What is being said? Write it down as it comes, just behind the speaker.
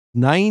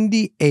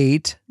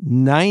98,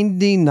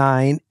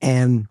 99,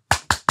 and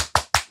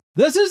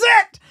this is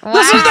it. Wow.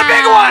 This is the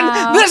big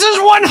one. This is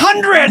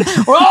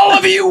 100. All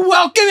of you,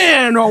 welcome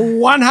in.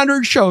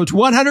 100 shows,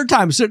 100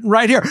 times, sitting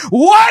right here.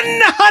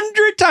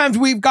 100 times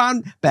we've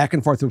gone back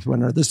and forth with one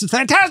another. This is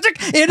fantastic.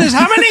 It is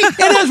how many? It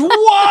is 100.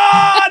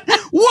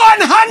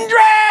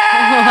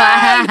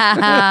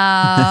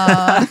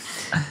 Wow.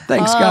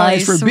 Thanks,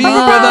 guys, for being with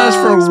us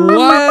for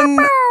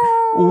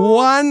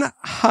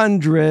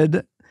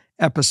 100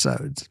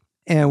 episodes.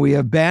 And we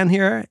have Ben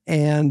here,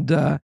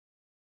 and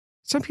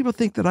some people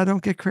think that I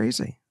don't get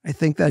crazy. I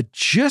think that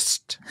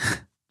just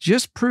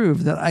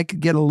proved that I could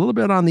get a little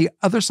bit on the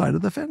other side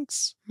of the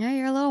fence. Yeah,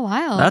 you're a little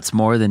wild. That's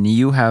more than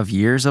you have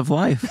years of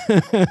life.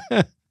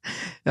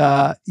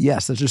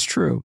 Yes, that is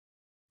true.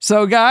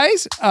 So,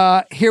 guys,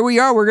 here we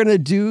are. We're going to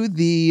do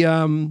the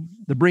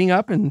bring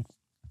up and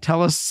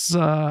tell us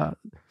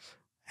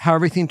how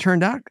everything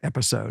turned out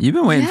episode. You've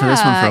been waiting for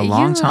this one for a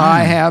long time. I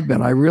have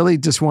been. I really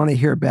just want to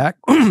hear back.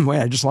 Wait,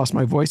 I just lost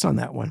my voice on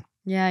that one.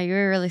 Yeah, you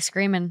were really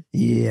screaming.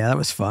 Yeah, that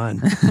was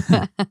fun.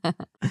 I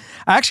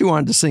actually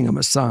wanted to sing him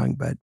a song,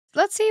 but...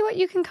 Let's see what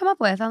you can come up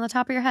with on the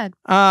top of your head.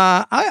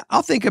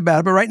 I'll think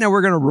about it, but right now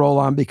we're going to roll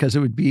on because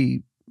it would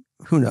be,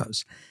 who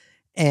knows.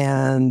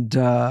 And...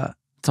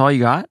 that's all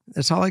you got?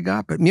 That's all I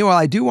got. But meanwhile,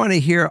 I do want to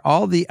hear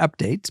all the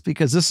updates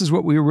because this is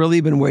what we've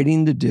really been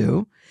waiting to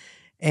do.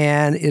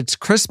 And it's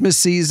Christmas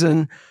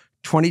season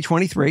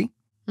 2023.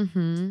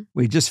 Mm-hmm.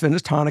 We just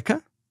finished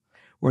Hanukkah.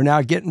 We're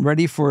now getting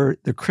ready for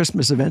the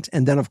Christmas event.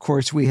 And then, of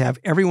course, we have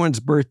everyone's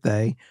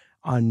birthday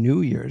on New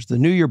Year's, the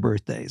New Year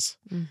birthdays.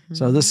 Mm-hmm.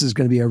 So this is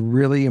going to be a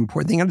really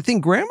important thing. And I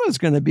think Grandma's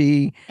going to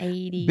be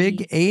 80.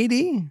 Big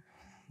 80.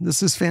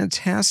 This is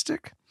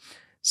fantastic.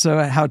 So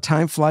how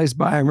time flies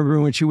by. I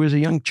remember when she was a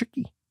young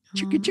chickie.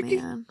 Chickie.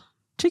 Man.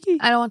 Chickie.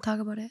 I don't want to talk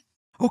about it.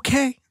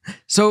 Okay.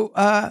 So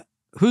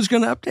who's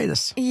going to update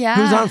us? Yeah.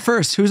 Who's on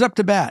first? Who's up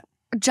to bat?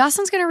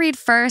 Justin's going to read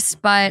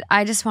first, but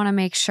I just want to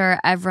make sure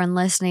everyone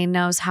listening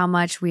knows how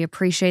much we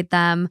appreciate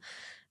them.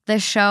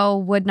 This show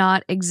would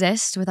not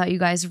exist without you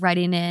guys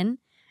writing in,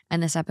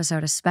 and this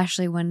episode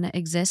especially wouldn't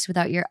exist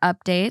without your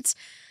updates.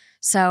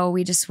 So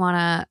we just want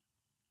to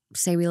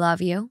say we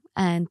love you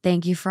and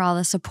thank you for all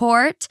the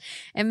support.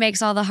 It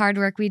makes all the hard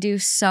work we do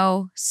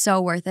so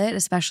worth it,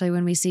 especially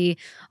when we see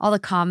all the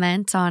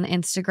comments on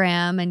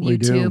Instagram and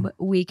YouTube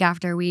week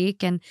after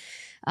week. And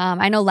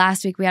I know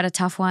last week we had a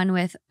tough one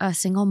with a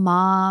single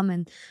mom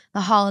and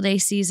the holiday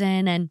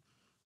season, and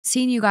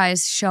seeing you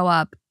guys show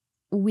up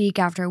week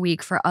after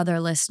week for other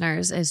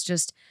listeners is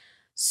just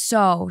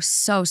so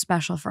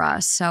special for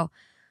us. So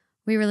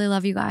we really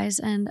love you guys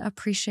and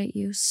appreciate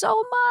you so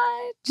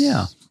much.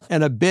 Yeah.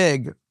 And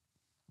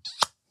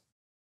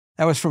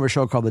that was from a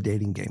show called The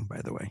Dating Game,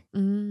 by the way.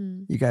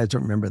 Mm. You guys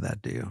don't remember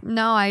that, do you?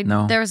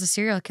 No. There was a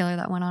serial killer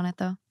that went on it,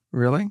 though.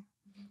 Really?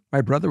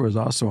 My brother was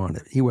also on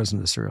it. He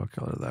wasn't a serial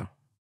killer, though.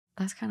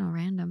 That's kind of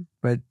random.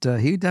 But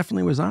he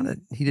definitely was on it.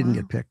 He didn't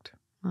get picked.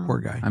 Poor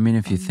guy. I mean,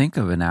 if you think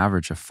of an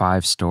average of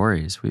 5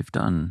 stories, we've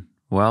done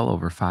well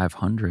over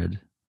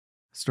 500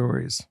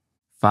 stories.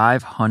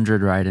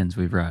 500 write-ins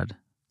we've read.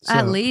 So,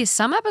 at least.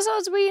 Some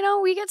episodes we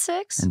get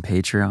 6. And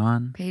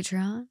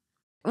Patreon.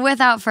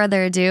 Without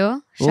further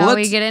ado, shall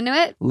we get into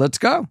it? Let's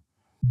go.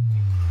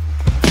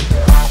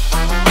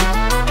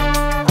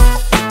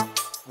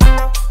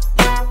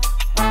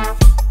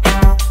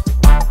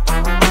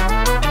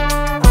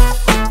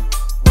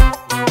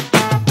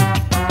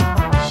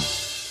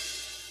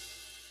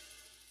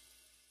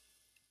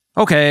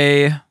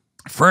 Okay.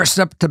 First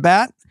up to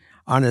bat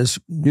on his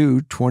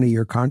new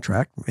 20-year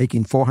contract,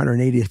 making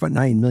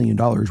 $489 million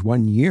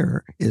 1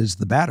 year, is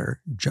the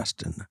batter,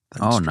 Justin.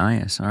 Oh,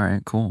 nice. All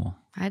right, cool.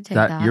 I'd take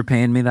that. You're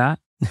paying me that?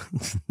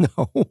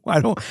 No, I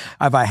don't.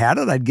 If I had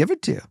it, I'd give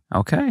it to you.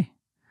 Okay.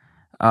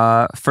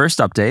 First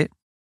update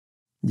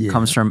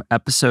comes from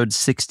episode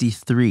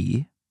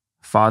 63,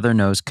 Father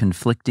Knows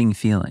Conflicting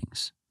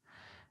Feelings.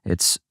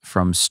 It's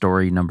from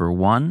story number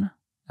 1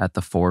 at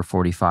the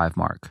 4:45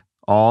 mark.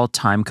 All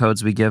time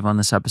codes we give on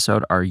this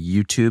episode are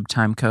YouTube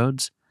time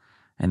codes,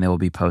 and they will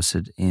be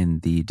posted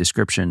in the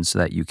description so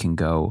that you can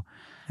go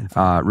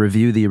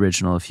review the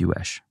original if you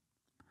wish.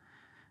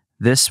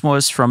 This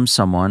was from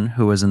someone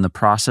who was in the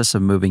process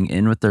of moving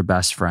in with their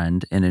best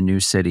friend in a new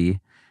city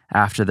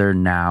after their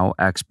now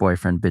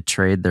ex-boyfriend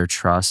betrayed their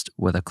trust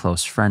with a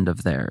close friend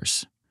of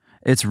theirs.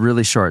 It's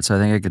really short, so I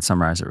think I could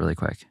summarize it really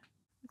quick.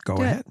 Go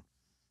ahead.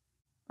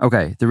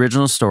 Okay, the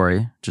original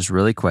story, just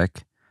really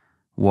quick,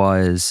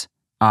 was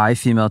I,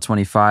 female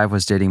 25,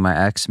 was dating my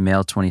ex,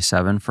 male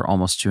 27, for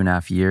almost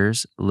 2.5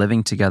 years,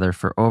 living together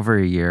for over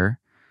a year.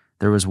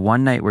 There was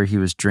one night where he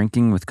was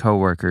drinking with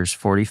coworkers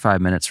 45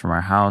 minutes from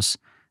our house,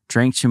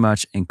 drank too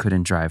much, and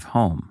couldn't drive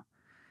home.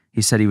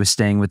 He said he was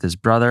staying with his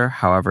brother,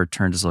 however,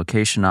 turned his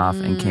location off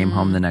and came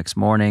home the next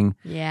morning,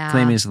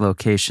 claiming his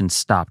location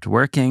stopped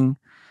working.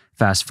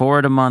 Fast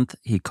forward a month,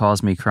 he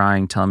calls me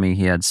crying, telling me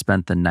he had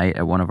spent the night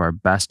at one of our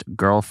best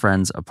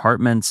girlfriend's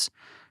apartments.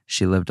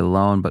 She lived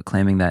alone, but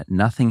claiming that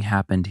nothing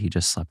happened, he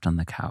just slept on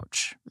the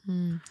couch.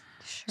 Sure.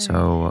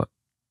 So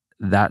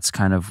that's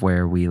kind of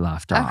where we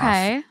left off.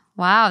 Okay.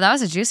 Wow, that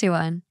was a juicy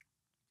one.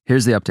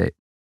 Here's the update.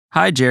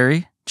 Hi,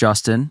 Jerry,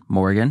 Justin,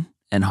 Morgan,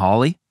 and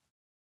Holly.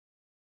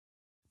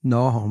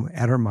 No home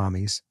at her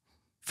mommy's.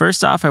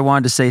 First off, I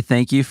wanted to say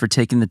thank you for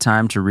taking the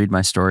time to read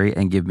my story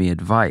and give me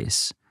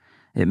advice.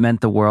 It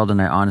meant the world,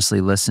 and I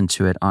honestly listened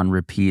to it on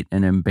repeat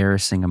an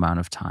embarrassing amount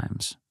of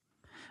times.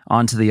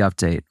 On to the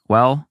update.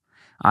 Well,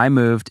 I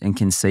moved and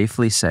can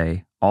safely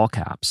say, all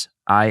caps,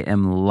 I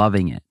am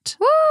loving it.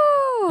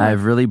 Woo!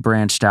 I've really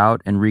branched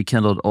out and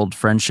rekindled old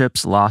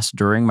friendships lost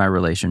during my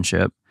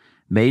relationship,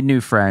 made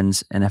new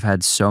friends, and have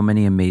had so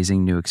many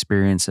amazing new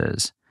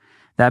experiences.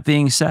 That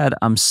being said,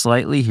 I'm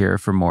slightly here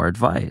for more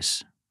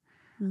advice.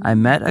 I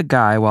met a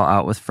guy while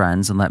out with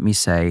friends, and let me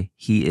say,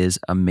 he is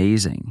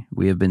amazing.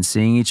 We have been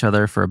seeing each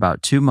other for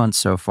about 2 months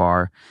so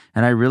far,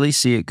 and I really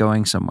see it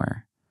going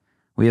somewhere.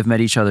 We have met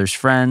each other's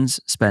friends,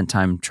 spent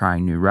time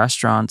trying new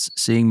restaurants,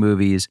 seeing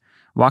movies,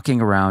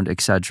 walking around,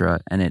 etc.,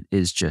 and it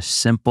is just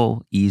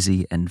simple,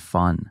 easy, and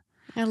fun.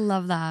 I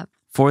love that.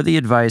 For the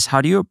advice,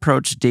 how do you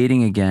approach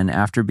dating again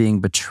after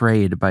being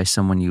betrayed by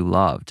someone you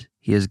loved?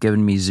 He has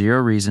given me zero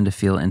reason to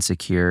feel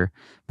insecure,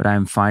 but I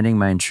am finding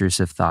my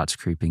intrusive thoughts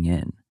creeping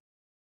in.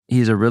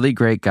 He's a really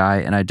great guy,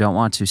 and I don't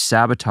want to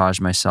sabotage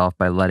myself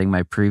by letting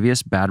my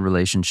previous bad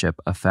relationship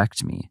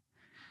affect me.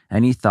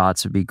 Any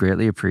thoughts would be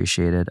greatly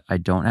appreciated. I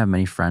don't have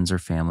many friends or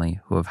family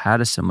who have had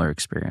a similar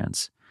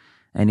experience.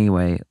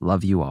 Anyway,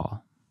 love you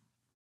all.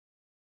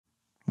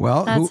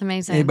 Well, that's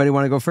amazing. Anybody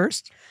want to go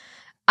first?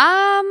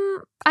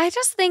 I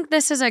just think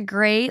this is a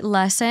great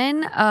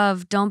lesson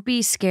of don't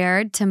be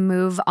scared to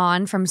move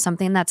on from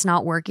something that's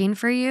not working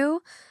for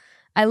you.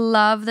 I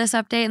love this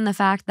update and the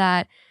fact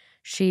that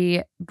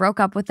she broke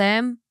up with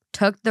him,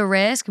 took the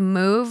risk,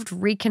 moved,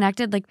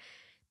 reconnected. Like,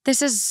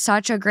 this is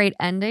such a great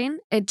ending.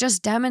 It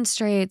just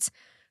demonstrates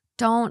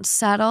don't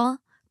settle.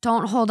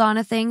 Don't hold on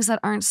to things that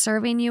aren't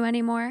serving you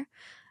anymore.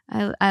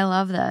 I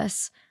love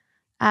this.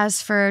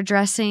 As for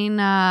addressing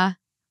that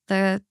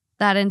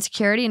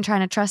insecurity and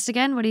trying to trust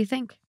again, what do you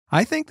think?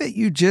 I think that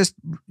you just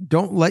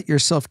don't let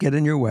yourself get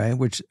in your way,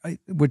 which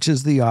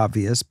is the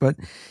obvious. But,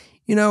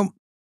 you know,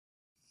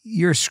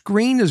 your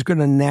screen is going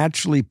to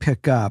naturally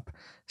pick up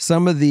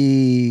some of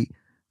the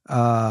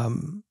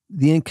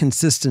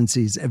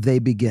inconsistencies if they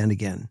begin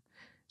again.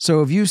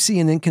 So if you see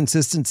an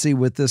inconsistency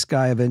with this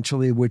guy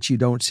eventually, which you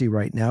don't see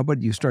right now,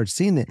 but you start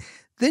seeing it,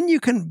 then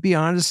you can be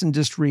honest and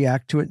just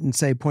react to it and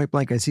say point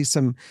blank, I see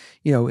some,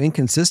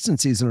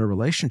 inconsistencies in a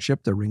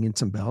relationship. They're ringing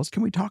some bells.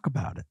 Can we talk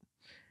about it?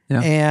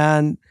 Yeah.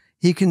 And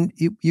you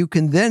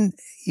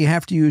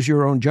have to use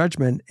your own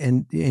judgment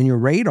and your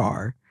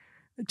radar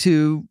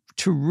to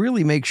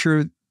really make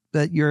sure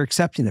that you're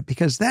accepting it,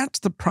 because that's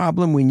the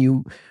problem when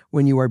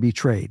you are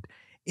betrayed.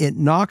 It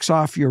knocks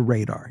off your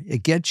radar.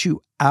 It gets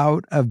you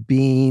out of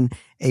being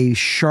a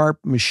sharp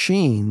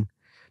machine,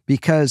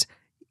 because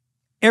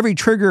every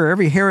trigger,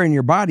 every hair in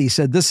your body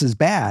said this is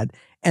bad,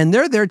 and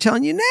they're there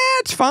telling you, nah,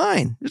 it's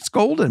fine, it's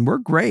golden, we're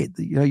great.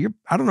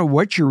 I don't know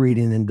what you're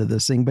reading into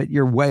this thing, but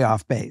you're way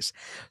off base.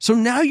 So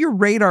now your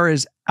radar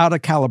is out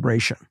of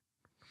calibration.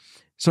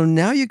 So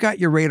now you got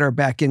your radar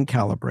back in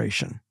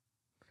calibration.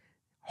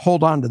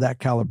 Hold on to that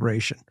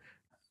calibration.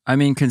 I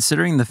mean,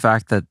 considering the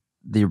fact that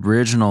the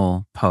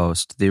original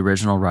post, the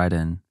original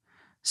write-in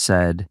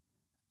said,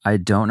 I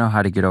don't know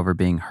how to get over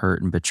being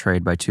hurt and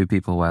betrayed by two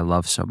people who I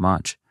love so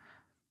much.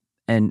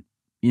 And,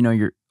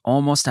 you're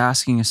almost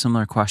asking a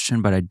similar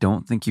question, but I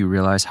don't think you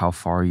realize how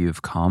far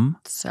you've come.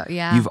 So,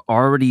 yeah. You've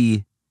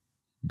already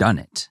done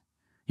it.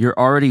 You're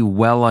already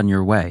well on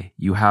your way.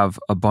 You have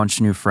a bunch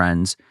of new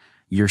friends.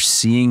 You're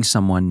seeing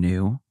someone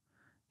new.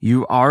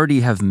 You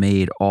already have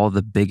made all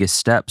the biggest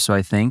steps. So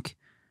I think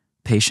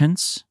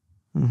patience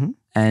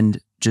and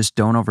just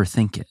don't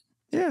overthink it.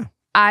 Yeah.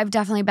 I've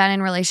definitely been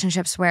in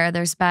relationships where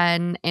there's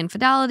been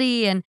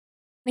infidelity, and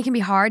it can be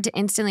hard to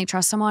instantly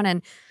trust someone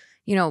and,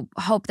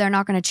 hope they're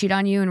not going to cheat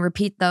on you and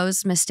repeat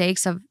those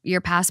mistakes of your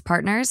past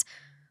partners.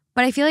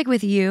 But I feel like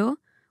with you,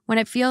 when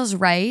it feels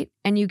right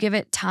and you give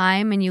it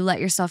time and you let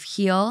yourself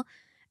heal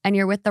and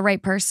you're with the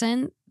right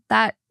person,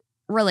 that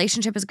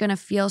relationship is going to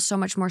feel so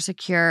much more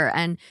secure,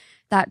 and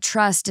that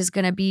trust is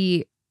going to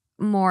be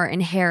more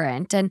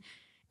inherent. And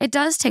it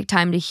does take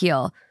time to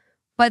heal.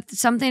 But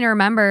something to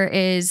remember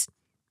is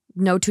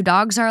no two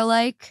dogs are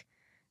alike.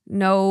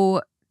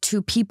 No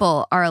two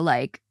people are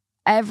alike.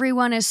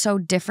 Everyone is so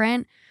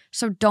different.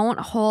 So don't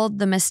hold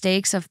the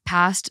mistakes of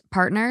past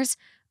partners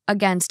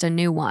against a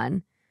new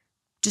one.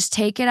 Just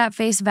take it at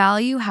face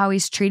value, how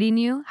he's treating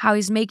you, how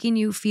he's making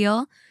you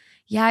feel.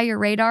 Yeah, your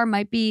radar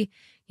might be,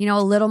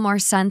 a little more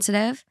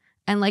sensitive.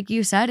 And like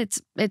you said,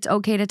 it's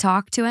okay to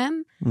talk to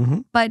him,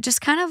 but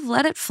just kind of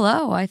let it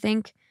flow. I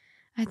think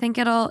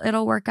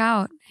it'll work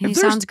out. He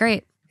sounds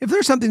great. If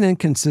there's something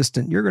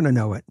inconsistent, you're going to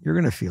know it. You're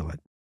going to feel it.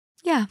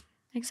 Yeah,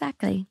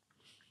 exactly.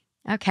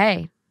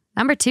 Okay,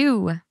 number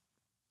 2.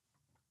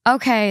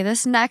 Okay,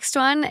 this next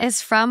one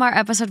is from our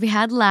episode we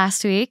had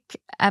last week,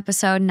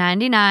 episode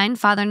 99,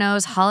 Father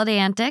Knows Holiday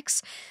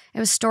Antics. It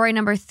was story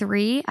number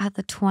 3 at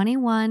the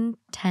 21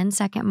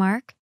 10-second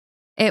mark.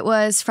 It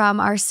was from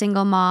our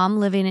single mom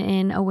living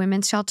in a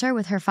women's shelter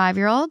with her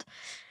 5-year-old.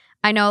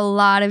 I know a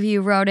lot of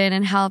you wrote in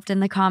and helped in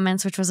the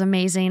comments, which was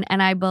amazing.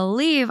 And I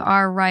believe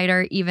our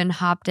writer even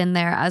hopped in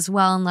there as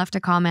well and left a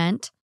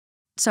comment.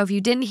 So if you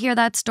didn't hear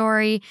that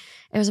story,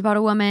 it was about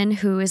a woman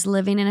who is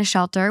living in a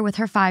shelter with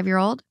her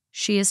 5-year-old.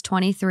 She is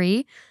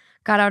 23,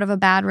 got out of a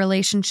bad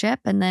relationship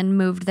and then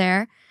moved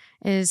there,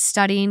 is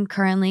studying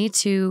currently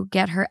to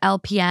get her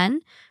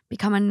LPN,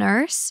 become a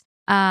nurse.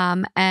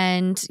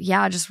 And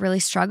yeah, just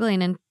really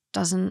struggling and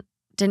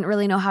didn't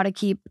really know how to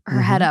keep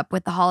her head up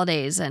with the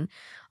holidays and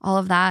all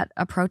of that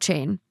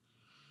approaching.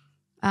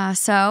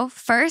 So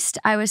first,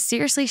 I was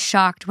seriously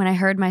shocked when I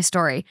heard my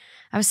story.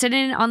 I was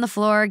sitting on the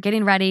floor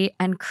getting ready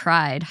and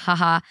cried,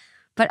 haha.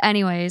 But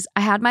anyways,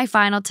 I had my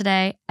final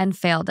today and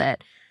failed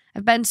it.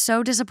 I've been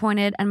so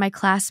disappointed, and my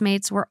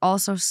classmates were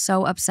also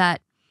so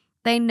upset.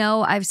 They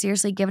know I've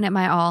seriously given it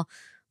my all,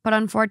 but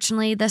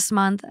unfortunately, this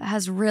month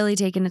has really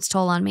taken its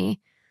toll on me.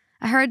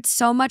 I heard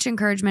so much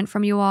encouragement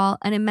from you all,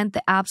 and it meant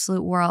the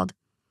absolute world.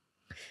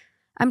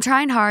 I'm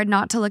trying hard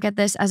not to look at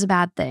this as a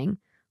bad thing,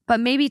 but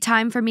maybe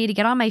time for me to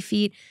get on my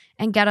feet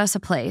and get us a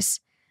place.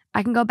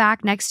 I can go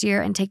back next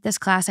year and take this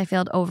class I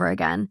failed over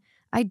again.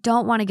 I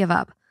don't want to give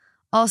up.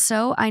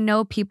 Also, I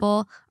know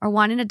people are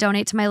wanting to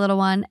donate to my little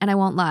one, and I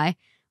won't lie.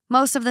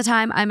 Most of the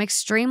time, I'm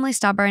extremely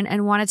stubborn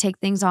and want to take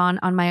things on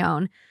my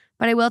own,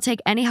 but I will take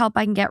any help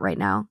I can get right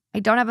now. I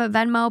don't have a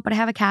Venmo, but I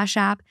have a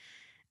Cashapp.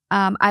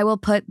 I will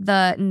put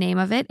the name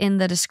of it in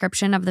the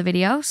description of the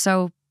video,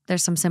 so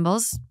there's some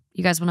symbols.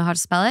 You guys will know how to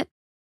spell it.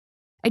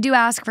 I do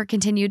ask for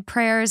continued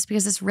prayers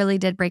because this really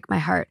did break my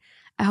heart.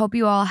 I hope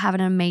you all have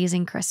an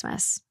amazing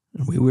Christmas.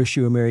 We wish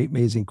you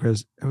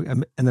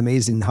an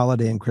amazing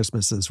holiday and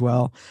Christmas as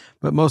well.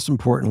 But most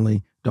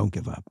importantly, don't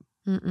give up.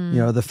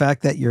 The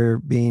fact that you're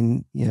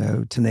being,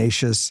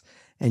 tenacious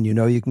and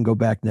you can go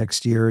back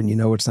next year and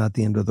it's not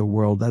the end of the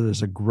world, that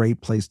is a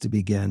great place to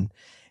begin.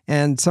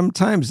 And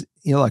sometimes,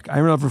 look,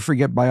 I never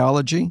forget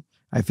biology.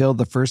 I failed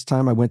the first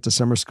time I went to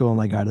summer school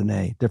and I got an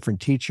A. Different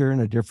teacher and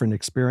a different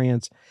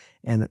experience,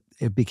 and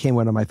it became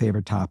one of my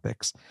favorite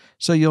topics.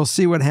 So you'll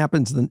see what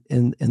happens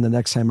in the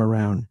next time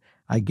around.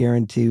 I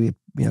guarantee,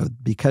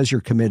 because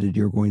you're committed,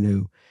 you're going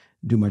to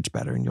do much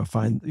better, and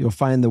you'll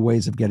find the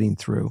ways of getting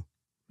through.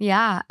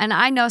 Yeah, and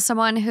I know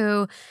someone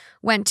who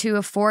went to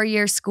a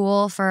 4-year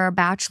school for a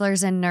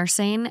bachelor's in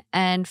nursing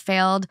and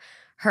failed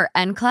her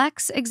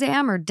NCLEX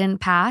exam or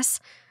didn't pass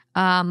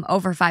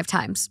over 5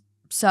 times.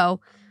 So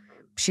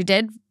she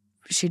did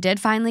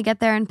finally get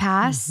there and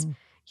pass.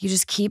 You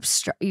just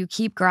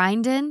keep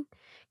grinding.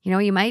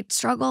 You might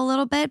struggle a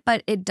little bit,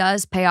 but it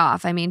does pay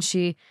off. I mean,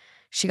 she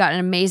got an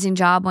amazing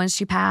job once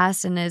she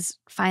passed and is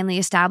finally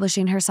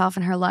establishing herself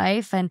in her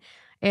life, and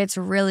it's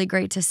really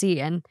great to see.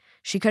 And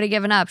she could have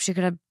given up. She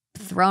could have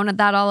thrown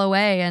that all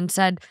away and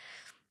said,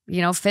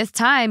 5th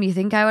time, you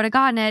think I would have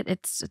gotten it?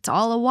 It's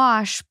all a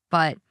wash,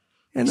 but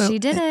she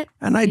did it.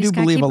 And I do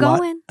believe a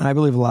lot. And I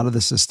believe a lot of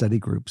this is study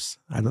groups.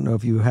 I don't know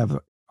if you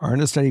are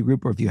in a study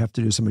group or if you have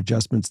to do some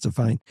adjustments to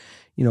find,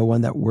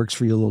 one that works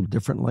for you a little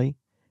differently.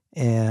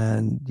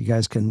 And you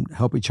guys can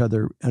help each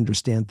other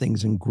understand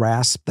things and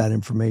grasp that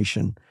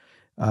information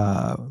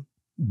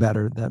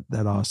better.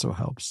 That also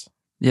helps.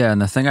 Yeah, and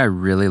the thing I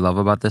really love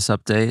about this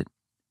update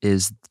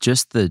is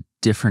just the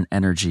different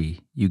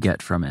energy you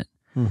get from it.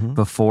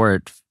 Before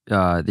it,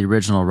 the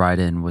original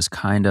write-in was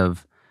kind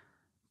of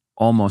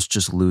almost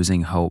just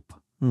losing hope.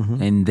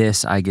 In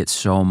this, I get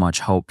so much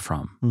hope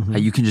from.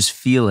 You can just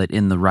feel it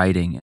in the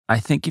writing. I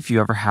think if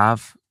you ever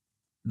have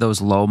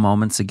those low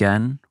moments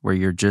again, where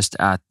you're just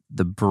at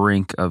the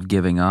brink of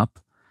giving up,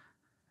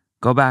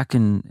 go back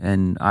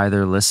and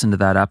either listen to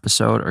that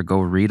episode or go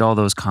read all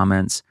those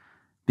comments,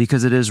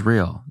 because it is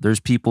real. There's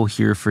people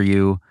here for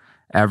you.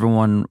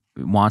 Everyone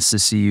wants to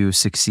see you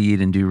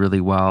succeed and do really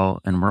well,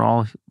 and we're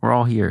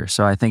all here.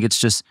 So I think it's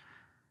just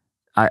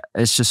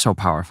so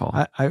powerful.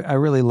 I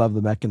really love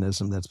the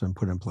mechanism that's been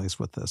put in place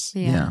with this.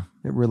 Yeah.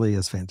 It really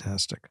is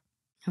fantastic.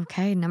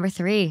 Okay, number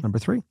 3. Number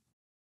 3.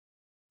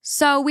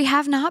 So we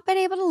have not been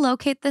able to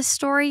locate this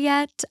story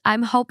yet.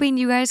 I'm hoping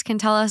you guys can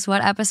tell us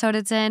what episode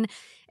it's in.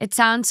 It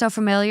sounds so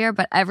familiar,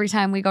 but every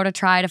time we go to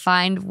try to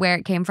find where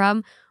it came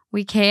from,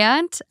 we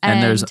can't.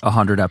 And there's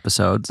 100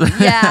 episodes.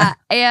 Yeah.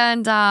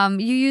 And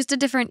you used a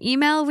different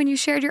email when you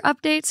shared your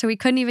update, so we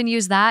couldn't even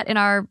use that in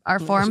our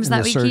forms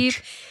that we keep.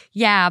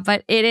 Yeah,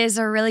 but it is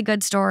a really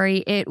good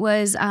story. It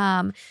was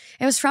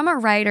from a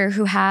writer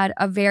who had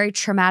a very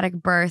traumatic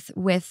birth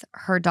with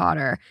her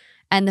daughter,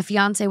 and the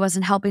fiance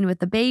wasn't helping with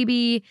the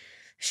baby.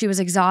 She was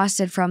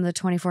exhausted from the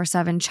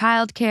 24/7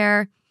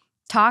 childcare.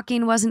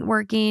 Talking wasn't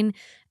working,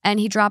 and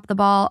he dropped the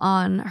ball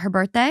on her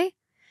birthday.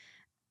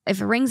 If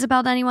it rings a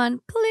bell to anyone,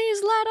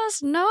 please let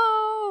us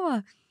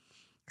know.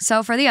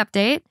 So for the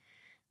update,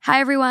 hi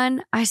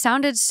everyone. I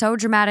sounded so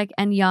dramatic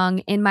and young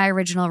in my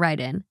original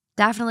write-in.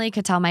 Definitely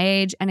could tell my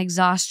age and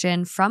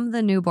exhaustion from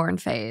the newborn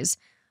phase.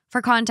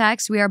 For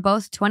context, we are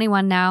both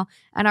 21 now,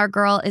 and our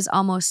girl is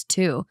almost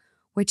 2,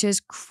 which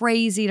is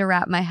crazy to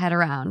wrap my head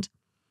around.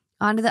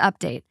 On to the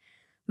update.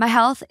 My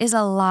health is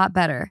a lot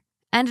better.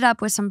 Ended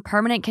up with some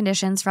permanent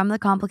conditions from the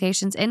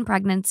complications in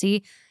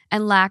pregnancy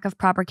and lack of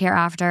proper care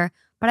after,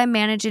 but I'm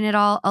managing it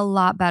all a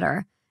lot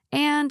better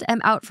and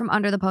am out from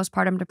under the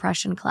postpartum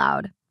depression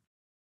cloud.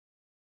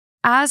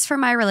 As for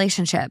my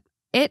relationship,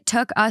 it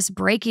took us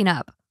breaking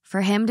up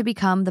for him to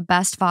become the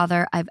best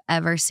father I've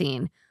ever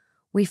seen.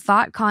 We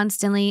fought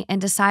constantly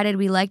and decided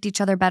we liked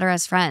each other better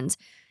as friends,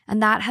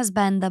 and that has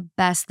been the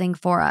best thing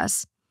for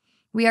us.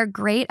 We are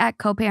great at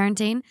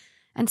co-parenting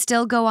and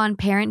still go on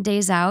parent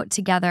days out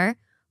together,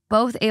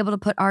 both able to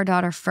put our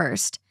daughter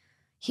first.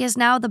 He is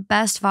now the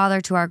best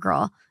father to our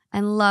girl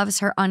and loves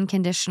her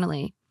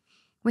unconditionally.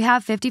 We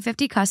have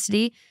 50-50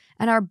 custody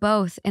and are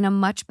both in a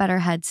much better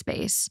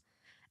headspace.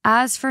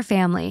 As for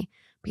family,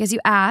 because you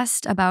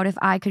asked about if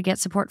I could get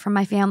support from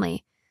my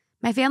family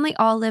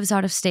all lives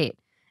out of state,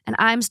 and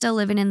I'm still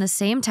living in the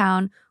same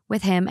town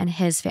with him and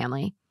his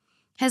family.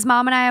 His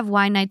mom and I have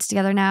wine nights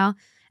together now,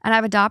 and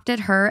I've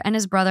adopted her and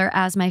his brother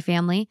as my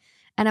family,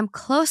 and I'm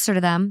closer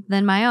to them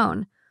than my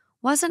own.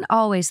 Wasn't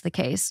always the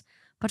case,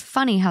 but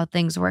funny how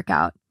things work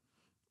out.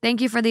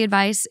 Thank you for the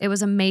advice. It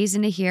was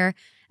amazing to hear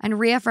and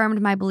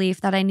reaffirmed my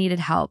belief that I needed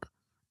help.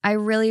 I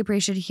really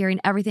appreciated hearing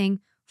everything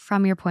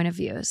from your point of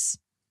views.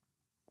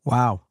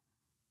 Wow.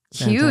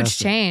 Huge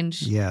Fantastic.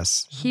 change.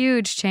 Yes.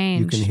 Huge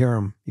change. You can hear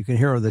them. You can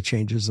hear the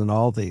changes in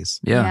all these.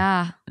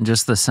 Yeah. And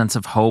just the sense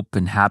of hope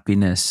and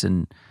happiness.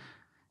 And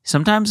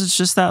sometimes it's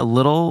just that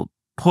little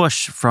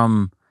push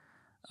from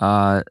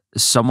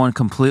someone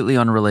completely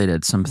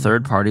unrelated, some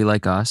third party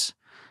like us,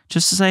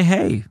 just to say,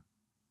 hey,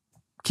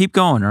 keep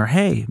going, or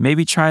hey,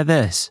 maybe try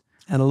this.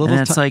 And a little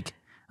it's like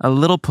a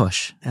little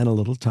push. And a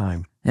little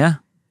time. Yeah.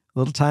 A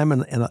little time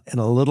and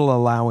a little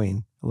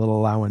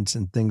allowance,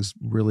 and things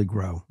really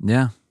grow.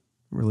 Yeah.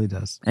 It really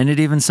does. And it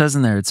even says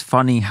in there, it's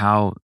funny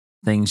how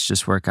things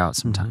just work out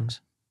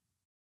sometimes.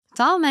 It's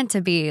all meant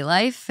to be.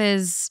 Life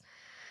is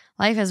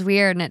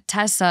weird, and it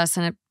tests us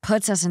and it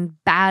puts us in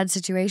bad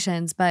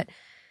situations. But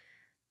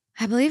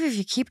I believe if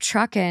you keep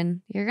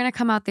trucking, you're going to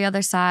come out the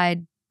other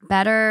side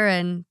better.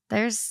 And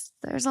there's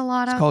a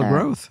lot out there. It's called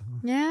growth.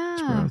 Yeah.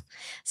 It's growth.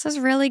 This is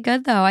really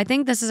good, though. I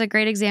think this is a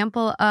great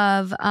example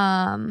of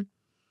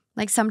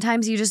like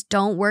sometimes you just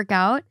don't work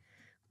out,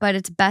 but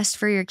it's best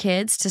for your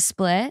kids to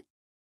split.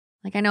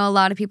 Like I know a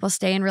lot of people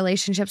stay in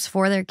relationships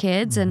for their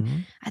kids,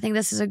 and I think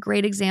this is a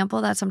great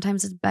example that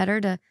sometimes it's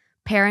better to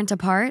parent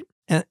apart.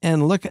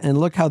 And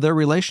look how their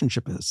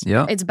relationship is.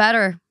 Yeah, it's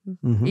better.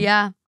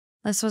 Yeah,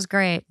 this was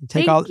great.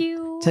 Thank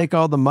you. Take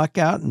all the muck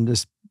out and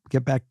just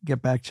get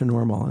back to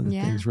normal, and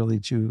things really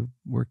do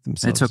work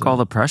themselves. They took all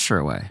the pressure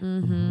away,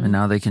 and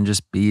now they can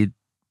just be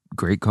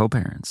great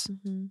co-parents.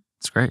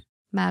 It's great.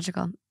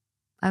 Magical.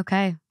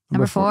 Okay,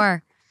 number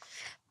 4.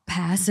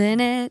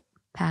 Passing it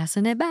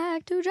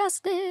back to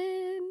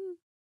Justin.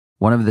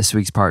 One of this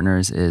week's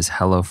partners is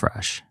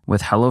HelloFresh.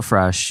 With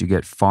HelloFresh, you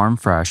get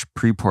farm-fresh,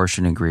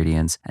 pre-portioned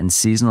ingredients and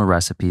seasonal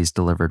recipes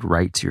delivered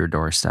right to your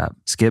doorstep.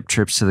 Skip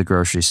trips to the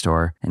grocery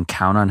store and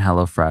count on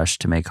HelloFresh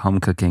to make home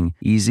cooking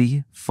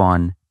easy,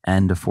 fun,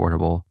 and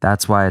affordable.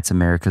 That's why it's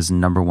America's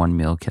 #1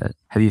 meal kit.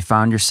 Have you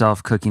found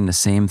yourself cooking the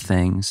same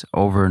things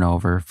over and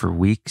over for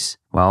weeks?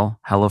 Well,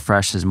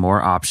 HelloFresh has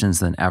more options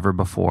than ever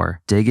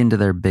before. Dig into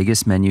their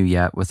biggest menu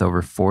yet with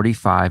over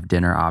 45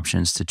 dinner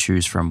options to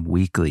choose from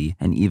weekly,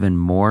 and even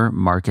more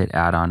market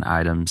add-on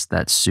items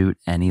that suit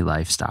any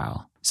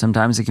lifestyle.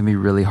 Sometimes it can be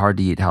really hard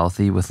to eat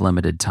healthy with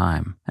limited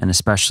time, and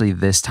especially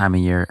this time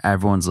of year,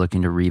 everyone's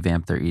looking to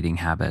revamp their eating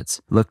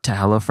habits. Look to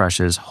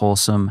HelloFresh's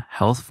wholesome,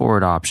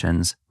 health-forward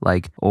options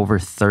like over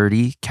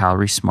 30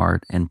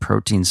 calorie-smart and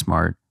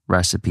protein-smart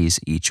recipes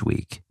each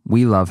week.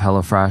 We love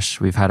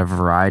HelloFresh. We've had a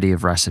variety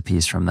of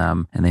recipes from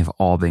them, and they've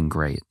all been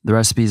great. The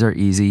recipes are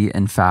easy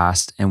and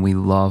fast, and we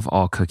love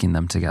all cooking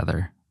them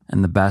together.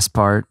 And the best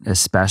part,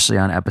 especially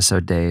on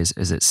episode days,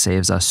 is it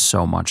saves us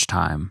so much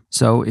time.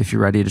 So if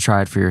you're ready to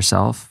try it for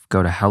yourself,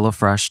 go to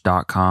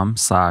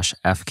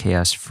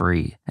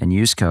HelloFresh.com/FKSFree and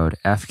use code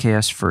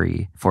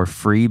FKSFree for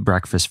free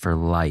breakfast for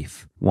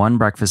life. 1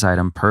 breakfast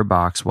item per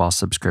box while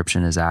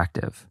subscription is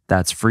active.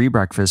 That's free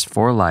breakfast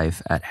for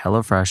life at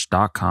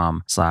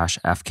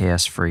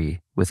HelloFresh.com/FKSFree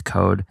with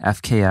code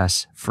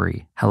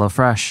FKSFree.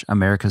 HelloFresh,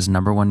 America's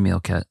 #1 meal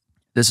kit.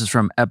 This is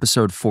from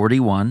episode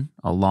 41,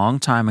 a long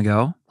time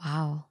ago.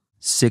 Wow.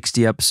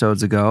 60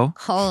 episodes ago.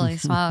 Holy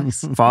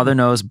smokes. Father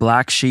Knows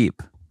Black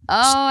Sheep.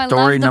 Oh, Story I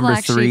love the number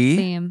Black 3, Sheep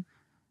theme.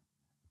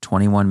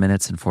 21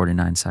 minutes and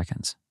 49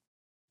 seconds.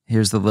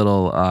 Here's the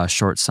little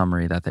short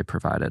summary that they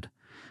provided.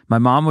 My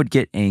mom would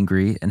get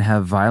angry and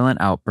have violent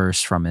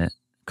outbursts from it,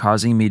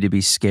 causing me to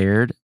be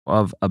scared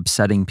of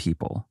upsetting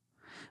people.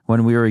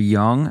 When we were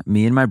young,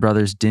 me and my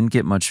brothers didn't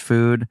get much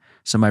food,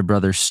 so my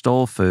brother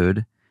stole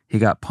food. He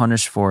got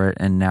punished for it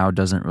and now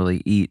doesn't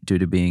really eat due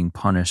to being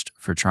punished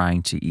for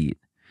trying to eat.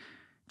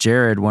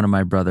 Jared, one of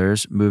my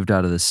brothers, moved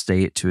out of the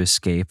state to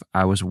escape.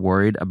 I was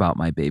worried about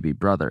my baby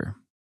brother.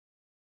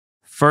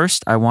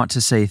 First, I want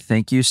to say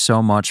thank you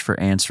so much for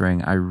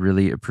answering. I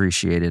really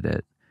appreciated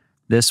it.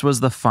 This was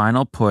the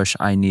final push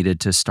I needed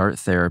to start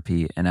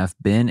therapy, and I've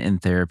been in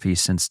therapy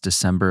since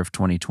December of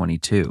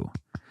 2022.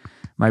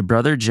 My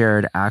brother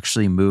Jared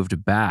actually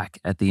moved back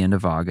at the end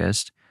of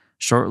August.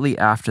 Shortly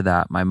after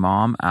that, my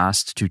mom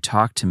asked to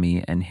talk to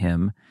me and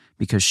him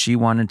because she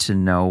wanted to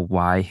know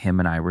why him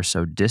and I were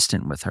so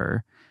distant with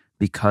her,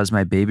 because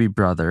my baby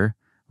brother,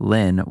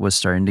 Lynn, was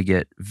starting to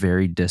get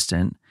very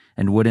distant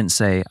and wouldn't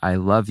say "I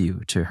love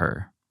you" to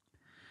her.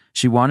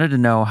 She wanted to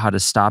know how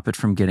to stop it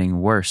from getting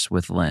worse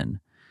with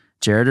Lynn.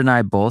 Jared and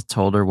I both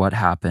told her what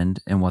happened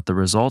and what the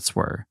results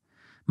were.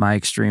 My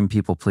extreme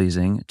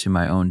people-pleasing to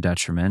my own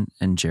detriment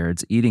and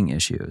Jared's eating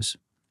issues.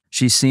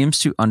 She seems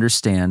to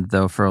understand,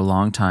 though for a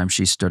long time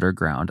she stood her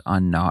ground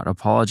on not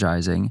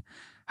apologizing.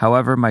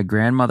 However, my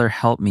grandmother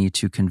helped me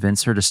to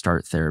convince her to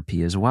start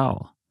therapy as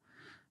well.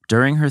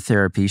 During her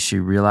therapy, she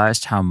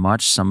realized how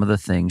much some of the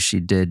things she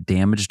did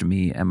damaged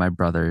me and my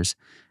brothers,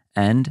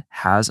 and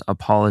has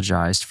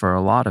apologized for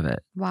a lot of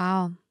it.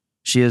 Wow.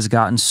 She has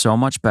gotten so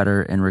much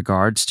better in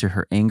regards to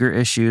her anger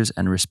issues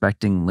and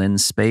respecting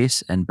Lynn's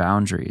space and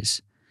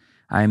boundaries.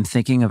 I am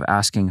thinking of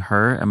asking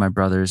her and my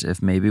brothers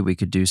if maybe we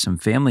could do some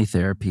family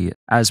therapy,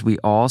 as we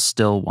all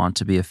still want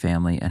to be a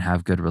family and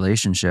have good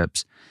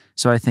relationships,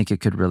 so I think it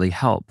could really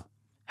help.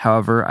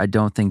 However, I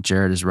don't think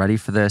Jared is ready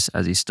for this,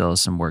 as he still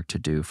has some work to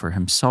do for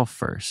himself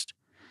first.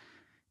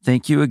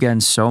 Thank you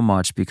again so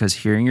much,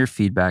 because hearing your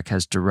feedback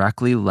has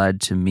directly led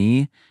to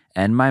me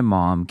and my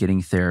mom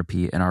getting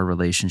therapy and our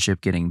relationship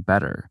getting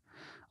better.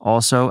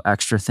 Also,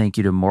 extra thank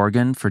you to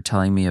Morgan for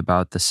telling me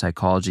about the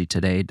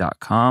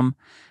psychologytoday.com,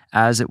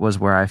 as it was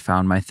where I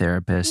found my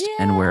therapist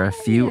and where a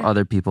few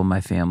other people in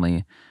my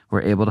family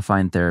were able to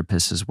find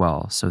therapists as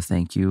well. So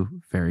thank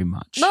you very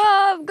much.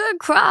 Oh, I'm gonna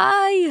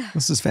cry.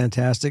 This is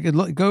fantastic. It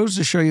goes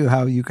to show you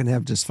how you can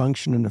have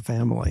dysfunction in a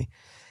family.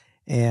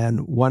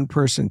 And one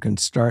person can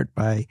start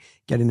by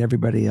getting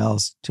everybody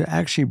else to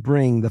actually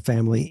bring the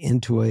family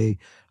into a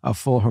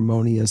full,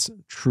 harmonious,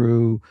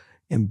 true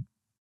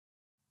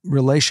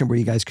relation where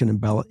you guys can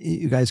embellish.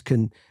 You guys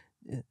can,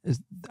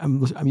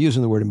 I'm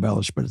using the word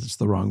embellish, but it's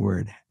the wrong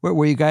word.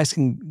 Where you guys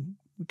can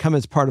come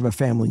as part of a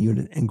family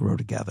unit and grow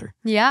together.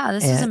 Yeah,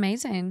 this is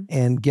amazing.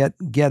 And get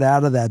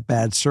out of that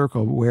bad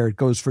circle where it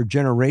goes for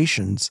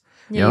generations.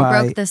 Yeah,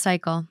 you broke the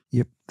cycle.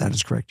 Yep, that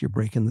is correct. You're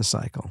breaking the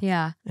cycle.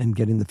 Yeah. And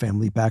getting the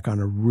family back on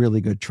a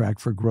really good track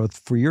for growth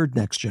for your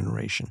next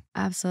generation.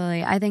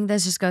 Absolutely. I think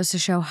this just goes to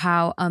show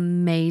how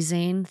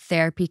amazing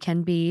therapy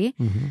can be.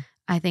 Mm-hmm.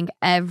 I think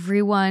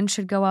everyone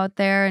should go out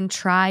there and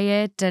try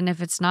it. And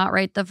if it's not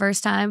right the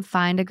first time,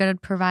 find a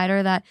good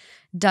provider that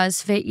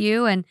does fit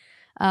you. And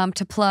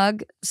to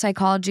plug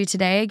Psychology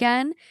Today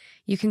again,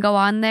 you can go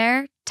on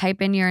there,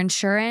 type in your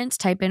insurance,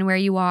 type in where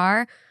you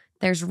are.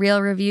 There's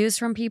real reviews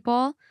from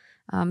people.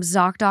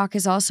 ZocDoc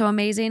is also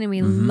amazing, and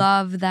we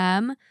love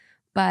them.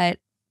 But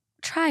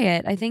try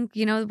it. I think,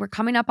 we're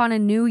coming up on a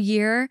new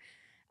year,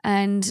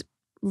 and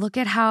look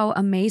at how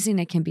amazing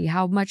it can be,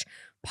 how much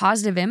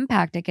positive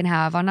impact it can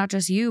have on not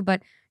just you,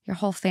 but your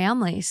whole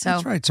family. So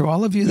that's right. So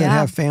all of you that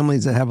have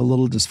families that have a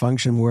little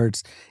dysfunction where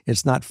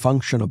it's not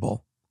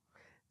functionable,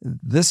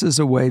 this is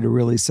a way to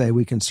really say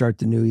we can start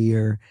the new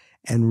year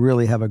and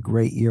really have a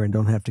great year and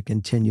don't have to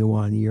continue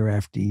on year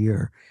after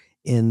year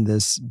in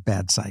this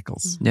bad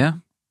cycles. Yeah.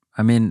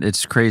 I mean,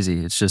 it's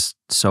crazy. It's just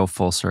so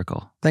full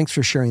circle. Thanks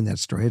for sharing that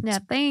story.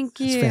 Thank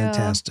you. It's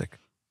fantastic.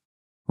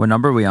 What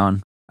number are we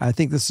on? I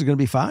think this is going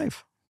to be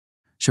 5.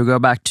 Should we go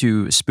back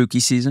to spooky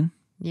season?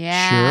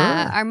 Yeah.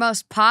 Sure. Our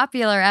most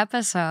popular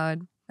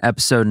episode.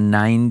 Episode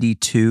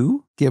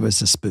 92. Give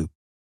us a spook.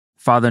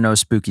 Father Knows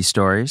Spooky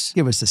Stories.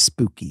 Give us a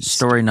spooky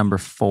story number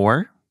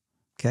 4.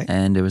 Okay.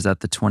 And it was at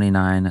the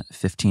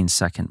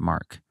 15-second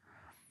mark.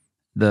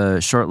 The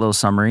short little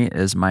summary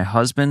is, my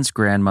husband's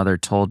grandmother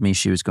told me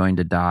she was going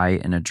to die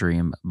in a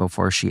dream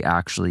before she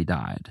actually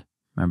died.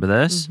 Remember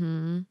this?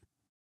 Mm-hmm.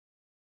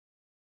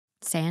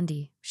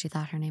 Sandy, she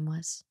thought her name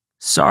was.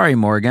 Sorry,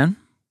 Morgan.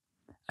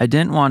 I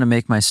didn't want to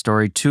make my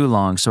story too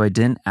long, so I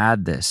didn't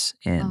add this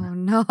in. Oh,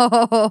 no.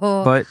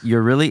 But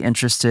you're really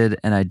interested,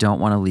 and I don't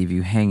want to leave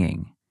you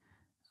hanging.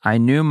 I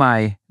knew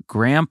my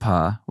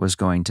grandpa was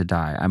going to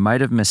die. I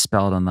might have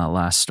misspelled on that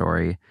last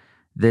story.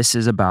 This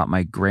is about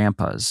my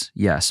grandpas.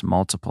 Yes,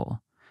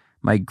 multiple.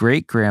 My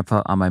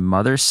great-grandpa on my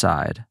mother's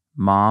side,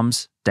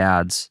 mom's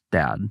dad's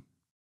dad.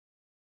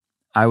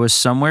 I was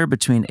somewhere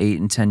between 8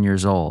 and 10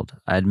 years old.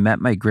 I had met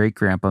my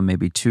great-grandpa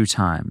maybe 2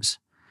 times.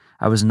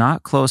 I was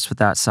not close with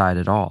that side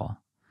at all.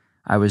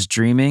 I was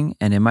dreaming,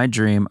 and in my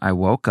dream, I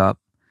woke up.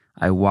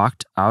 I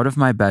walked out of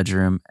my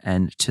bedroom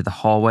and to the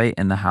hallway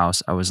in the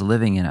house I was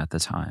living in at the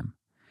time.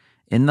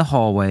 In the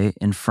hallway,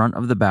 in front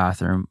of the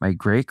bathroom, my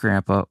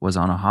great-grandpa was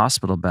on a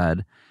hospital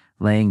bed,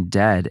 laying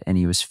dead, and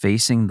he was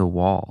facing the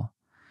wall.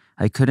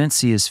 I couldn't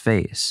see his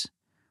face.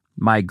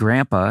 My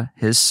grandpa,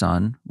 his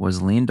son,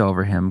 was leaned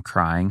over him,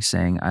 crying,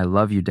 saying, "I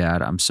love you,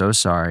 Dad. I'm so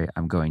sorry.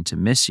 I'm going to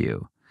miss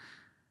you."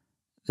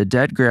 The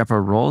dead grandpa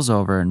rolls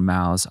over and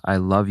mouths, "I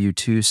love you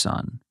too,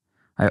 son."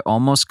 I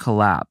almost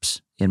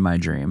collapse in my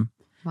dream.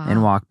 Wow.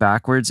 And walk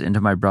backwards into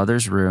my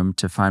brother's room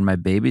to find my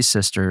baby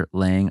sister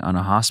laying on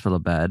a hospital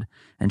bed,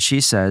 and she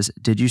says,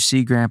 "Did you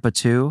see Grandpa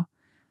too?"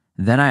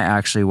 Then I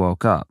actually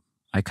woke up.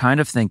 I kind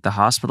of think the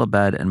hospital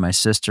bed and my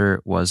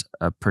sister was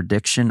a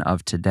prediction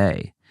of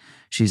today.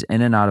 She's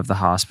in and out of the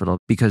hospital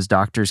because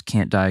doctors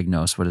can't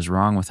diagnose what is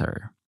wrong with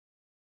her.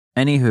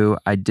 Anywho,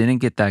 I didn't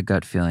get that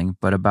gut feeling,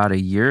 but about a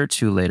year or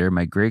two later,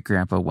 my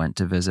great-grandpa went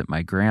to visit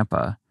my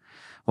grandpa.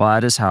 While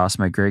at his house,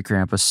 my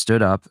great-grandpa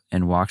stood up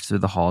and walked through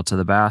the hall to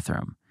the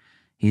bathroom.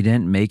 He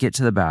didn't make it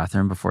to the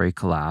bathroom before he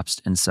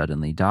collapsed and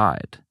suddenly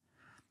died.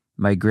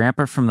 My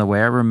grandpa, from the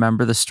way I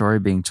remember the story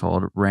being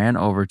told, ran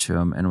over to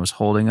him and was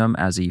holding him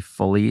as he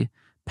fully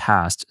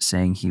passed,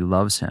 saying he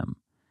loves him.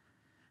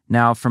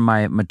 Now, from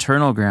my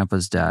maternal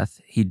grandpa's death,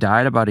 he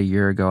died about a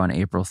year ago on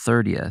April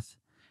 30th.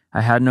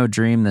 I had no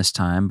dream this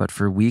time, but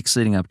for weeks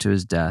leading up to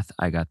his death,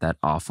 I got that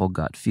awful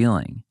gut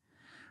feeling.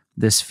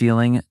 This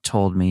feeling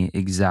told me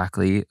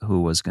exactly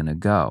who was going to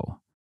go.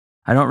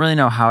 I don't really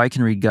know how I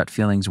can read gut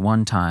feelings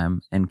one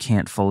time and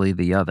can't fully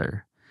the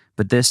other,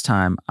 but this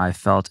time I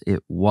felt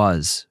it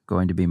was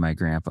going to be my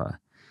grandpa.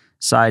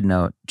 Side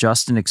note,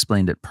 Justin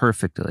explained it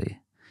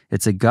perfectly.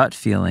 It's a gut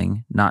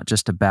feeling, not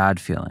just a bad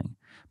feeling,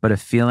 but a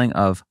feeling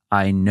of,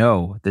 I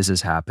know this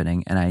is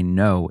happening and I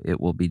know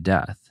it will be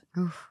death.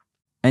 Oof.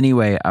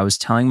 Anyway, I was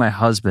telling my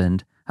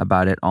husband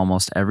about it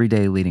almost every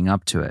day leading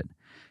up to it.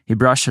 He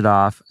brushed it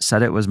off,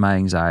 said it was my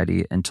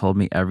anxiety, and told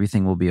me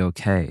everything will be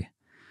okay.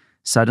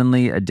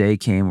 Suddenly, a day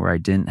came where I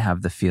didn't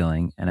have the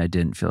feeling and I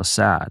didn't feel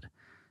sad.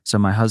 So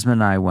my husband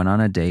and I went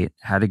on a date,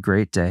 had a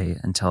great day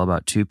until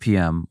about 2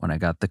 p.m. when I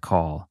got the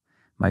call.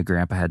 My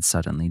grandpa had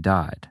suddenly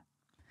died.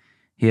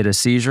 He had a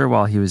seizure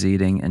while he was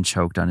eating and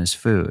choked on his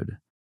food.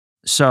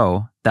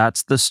 So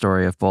that's the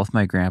story of both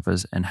my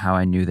grandpas and how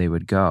I knew they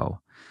would go.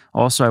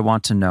 Also, I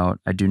want to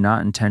note, I do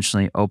not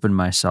intentionally open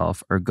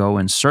myself or go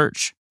in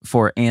search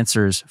for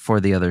answers for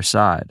the other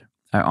side.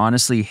 I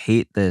honestly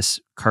hate this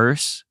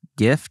curse,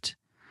 gift,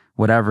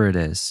 whatever it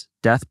is.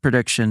 Death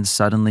predictions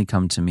suddenly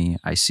come to me.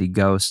 I see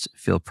ghosts,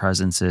 feel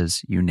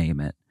presences, you name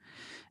it.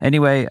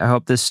 Anyway, I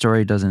hope this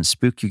story doesn't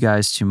spook you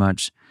guys too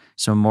much.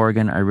 So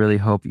Morgan, I really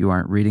hope you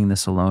aren't reading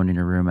this alone in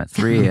your room at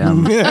 3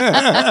 a.m.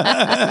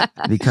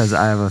 because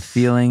I have a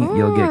feeling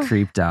you'll get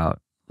creeped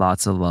out.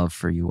 Lots of love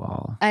for you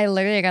all. I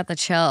literally got the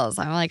chills.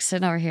 I'm like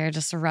sitting over here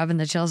just rubbing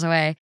the chills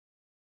away.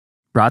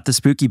 Brought the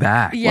spooky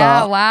back.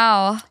 Yeah, Well,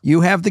 wow.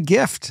 You have the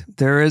gift.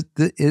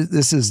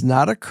 This is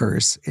not a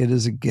curse. It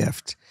is a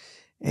gift.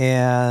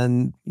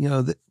 And, you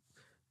know,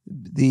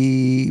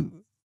 the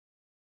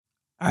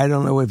I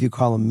don't know if you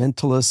call them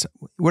mentalists.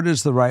 What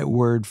is the right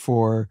word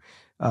for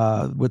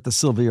what the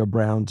Sylvia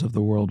Browns of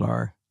the world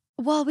are?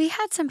 Well, we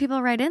had some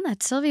people write in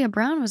that Sylvia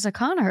Browne was a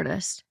con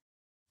artist.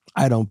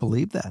 I don't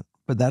believe that,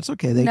 but that's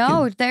okay.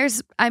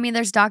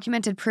 There's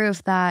documented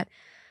proof that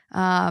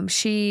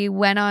she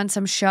went on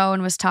some show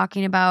and was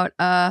talking about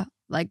a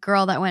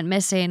girl that went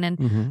missing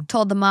and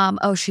told the mom,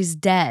 "Oh, she's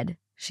dead.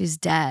 She's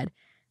dead."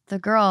 The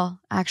girl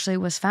actually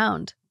was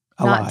found,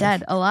 Alive. not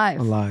dead,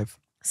 alive. Alive.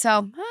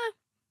 So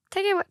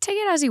take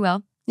it as you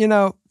will. You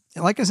know,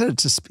 like I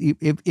said,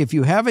 if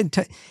you haven't,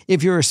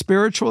 if you're a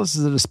spiritualist,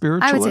 is it a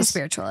spiritualist? I would say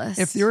spiritualist.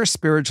 If you're a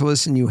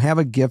spiritualist and you have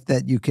a gift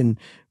that you can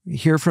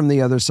hear from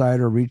the other side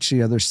or reach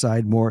the other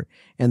side more,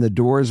 and the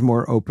door is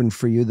more open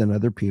for you than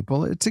other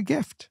people, it's a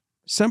gift.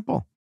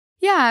 Simple.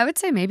 Yeah, I would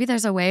say maybe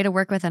there's a way to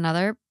work with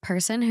another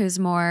person who's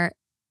more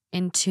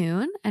in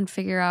tune and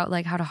figure out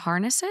how to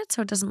harness it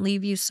so it doesn't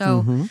leave you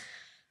so.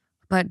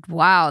 But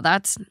wow,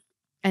 that's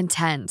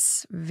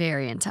intense.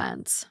 Very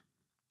intense.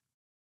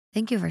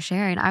 Thank you for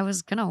sharing. I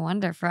was going to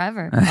wonder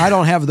forever. I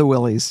don't have the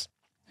willies.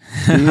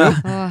 Do you?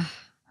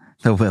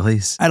 The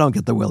willies. I don't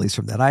get the willies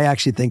from that. I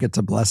actually think it's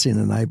a blessing,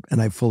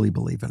 and I fully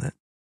believe in it.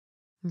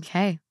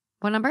 Okay.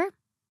 What number?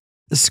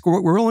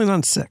 We're rolling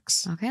on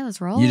 6. Okay, let's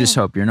roll. You just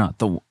hope you're not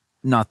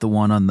the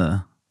one on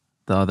the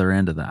other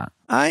end of that.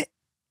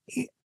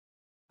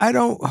 I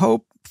don't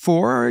hope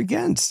for or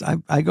against.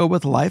 I go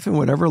with life, and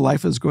whatever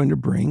life is going to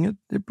bring,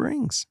 it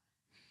brings.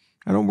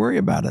 I don't worry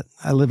about it.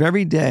 I live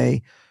every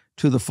day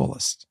to the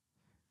fullest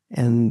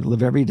and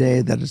live every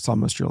day that it's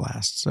almost your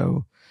last.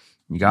 So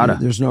You gotta.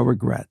 there's no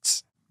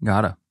regrets.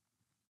 Gotta.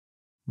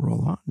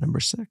 Roll on, number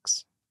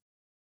 6.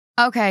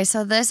 Okay,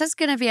 so this is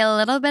going to be a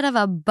little bit of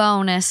a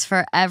bonus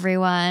for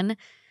everyone.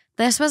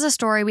 This was a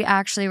story we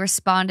actually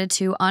responded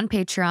to on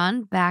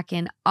Patreon back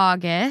in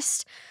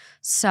August.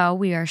 So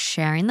we are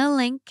sharing the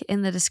link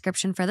in the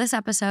description for this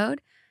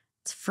episode.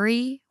 It's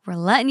free. We're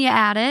letting you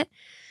add it.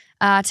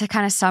 To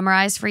kind of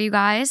summarize for you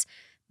guys,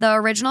 the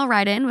original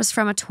write-in was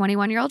from a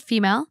 21-year-old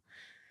female.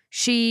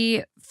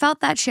 She felt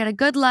that she had a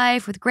good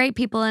life with great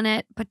people in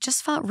it, but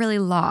just felt really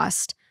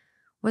lost.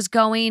 Was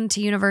going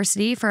to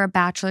university for a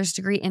bachelor's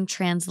degree in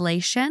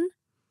translation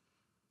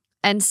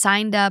and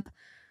signed up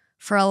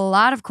for a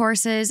lot of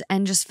courses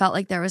and just felt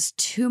like there was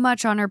too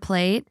much on her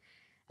plate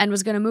and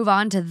was going to move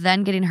on to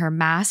then getting her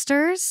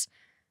master's.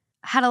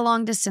 Had a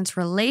long-distance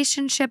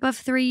relationship of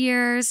 3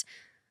 years.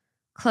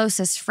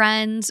 Closest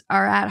friends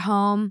are at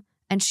home,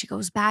 and she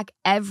goes back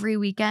every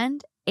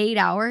weekend, 8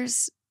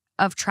 hours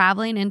of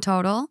traveling in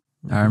total.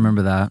 I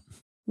remember that.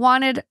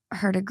 Wanted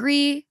her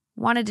degree,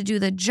 wanted to do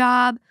the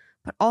job,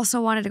 but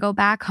also wanted to go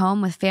back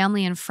home with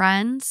family and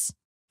friends.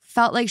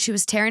 felt like she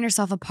was tearing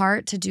herself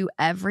apart to do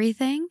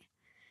everything.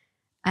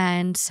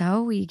 And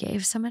so we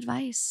gave some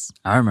advice.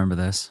 I remember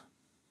this.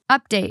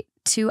 Update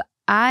to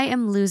I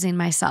am losing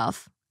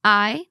myself.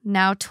 I,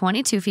 now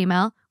 22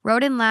 female,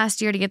 wrote in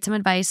last year to get some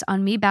advice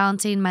on me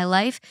balancing my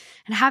life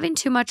and having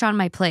too much on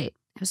my plate.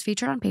 It was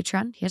featured on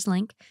Patreon. Here's a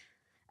link.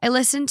 I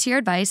listened to your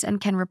advice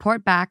and can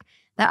report back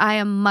that I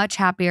am much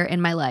happier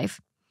in my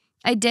life.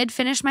 I did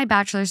finish my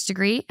bachelor's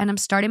degree and I'm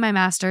starting my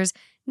master's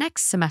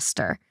next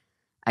semester.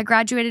 I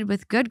graduated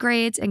with good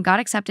grades and got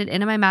accepted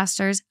into my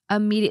master's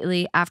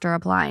immediately after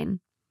applying.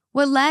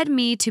 What led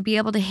me to be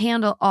able to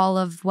handle all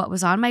of what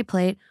was on my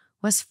plate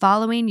was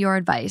following your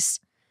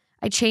advice.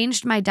 I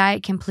changed my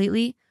diet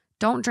completely,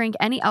 don't drink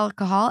any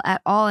alcohol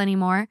at all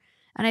anymore,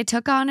 and I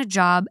took on a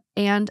job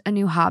and a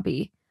new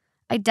hobby.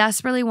 I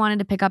desperately wanted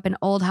to pick up an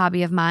old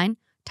hobby of mine,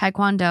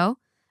 Taekwondo.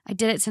 I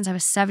did it since I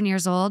was 7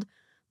 years old,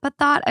 but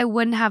thought I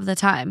wouldn't have the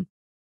time.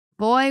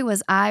 Boy,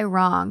 was I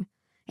wrong.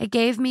 It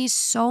gave me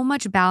so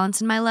much balance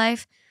in my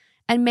life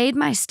and made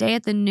my stay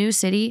at the new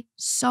city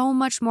so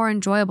much more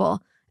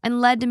enjoyable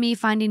and led to me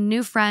finding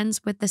new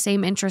friends with the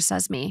same interests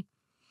as me.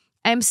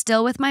 I am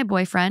still with my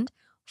boyfriend,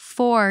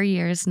 4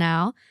 years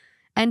now,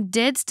 and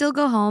did still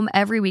go home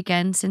every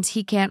weekend since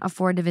he can't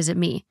afford to visit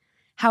me.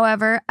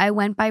 However, I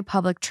went by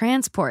public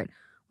transport,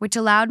 which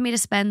allowed me to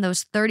spend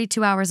those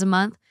 32 hours a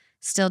month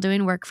still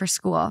doing work for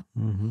school.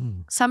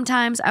 Mm-hmm.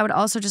 Sometimes I would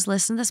also just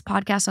listen to this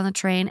podcast on the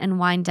train and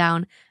wind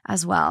down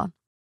as well.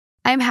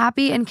 I am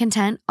happy and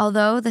content,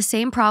 although the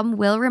same problem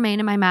will remain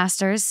in my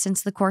master's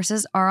since the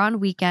courses are on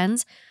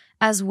weekends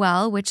as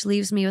well, which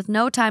leaves me with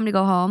no time to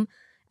go home,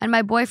 and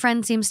my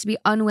boyfriend seems to be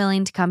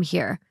unwilling to come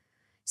here,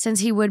 since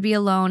he would be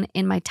alone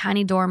in my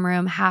tiny dorm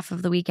room half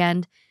of the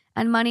weekend,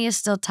 and money is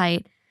still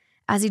tight,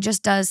 as he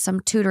just does some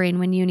tutoring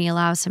when uni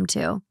allows him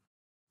to.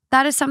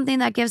 That is something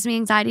that gives me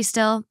anxiety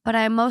still, but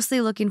I am mostly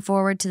looking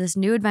forward to this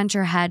new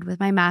adventure ahead with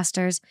my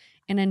master's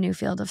in a new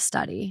field of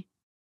study.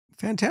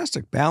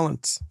 Fantastic.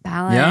 Balance.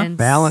 Balance. Yeah.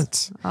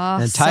 Balance. Oh,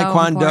 And so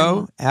Taekwondo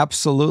important.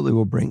 absolutely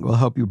will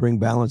help you bring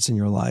balance in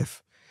your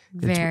life.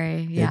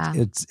 Very, yeah.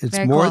 It's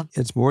Very more cool.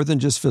 it's more than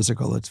just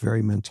physical. It's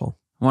very mental.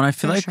 Well, I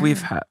feel For like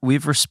sure.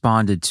 we've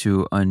responded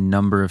to a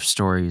number of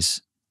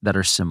stories that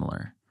are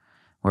similar,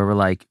 where we're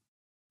like,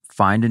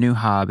 find a new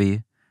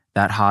hobby.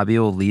 That hobby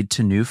will lead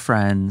to new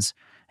friends,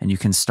 and you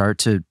can start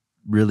to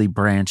really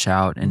branch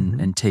out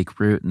and take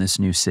root in this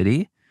new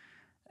city.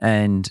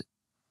 And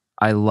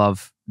I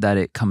love that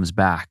it comes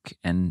back.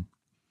 And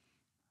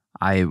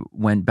I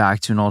went back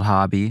to an old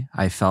hobby.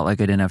 I felt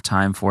like I didn't have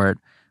time for it,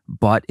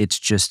 but it's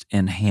just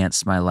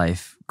enhanced my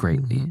life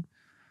greatly. Mhm.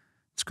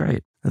 It's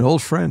great. An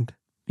old friend.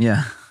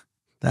 Yeah.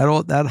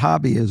 That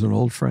hobby is an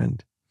old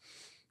friend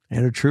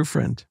and a true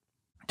friend.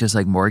 Just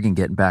like Morgan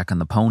getting back on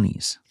the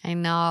ponies. I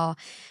know.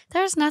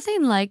 There's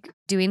nothing like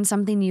doing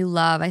something you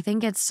love. I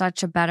think it's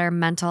such a better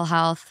mental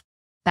health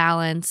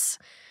balance,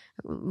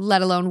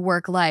 let alone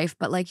work life.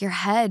 But like your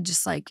head,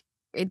 just like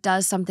it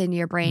does something to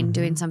your brain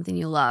doing something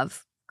you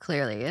love,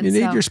 clearly. And You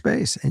need so- your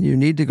space and you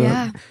need to go.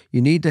 Yeah.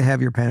 You need to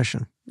have your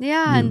passion.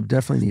 Yeah. You And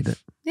definitely need it.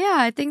 yeah,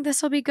 I think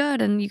this will be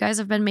good. And you guys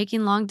have been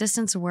making long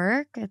distance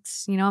work.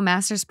 It's, a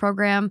master's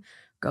program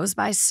goes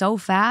by so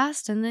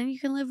fast and then you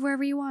can live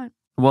wherever you want.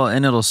 Well,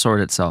 and it'll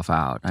sort itself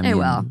out. I mean,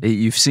 will.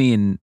 You've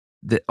seen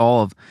that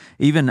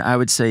even I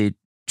would say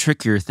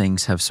trickier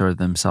things have sorted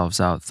themselves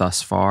out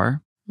thus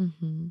far.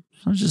 Mm-hmm.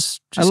 So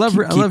just I love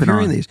keep it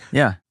hearing on. these.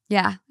 Yeah.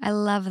 Yeah, I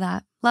love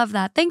that. Love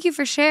that. Thank you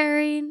for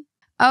sharing.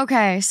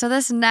 Okay, so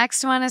this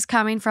next one is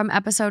coming from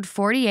episode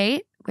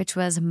 48, which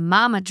was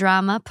Mama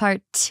Drama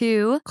Part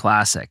 2.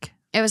 Classic.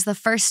 It was the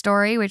first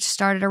story, which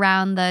started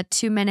around the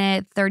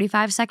 2-minute,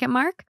 35-second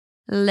mark.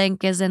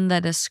 Link is in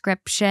the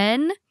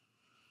description.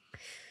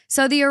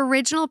 So the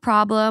original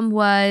problem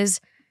was,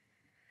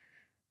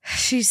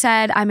 she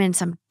said, I'm in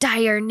some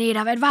dire need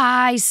of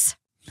advice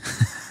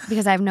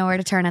because I have nowhere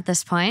to turn at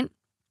this point.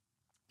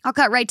 I'll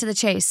cut right to the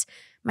chase.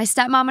 My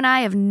stepmom and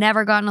I have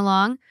never gotten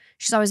along.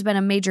 She's always been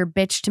a major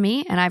bitch to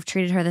me, and I've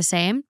treated her the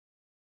same.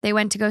 They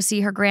went to go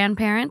see her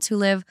grandparents, who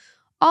live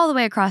all the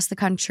way across the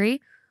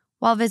country.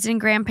 While visiting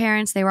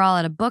grandparents, they were all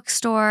at a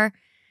bookstore,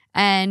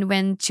 and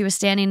when she was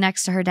standing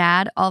next to her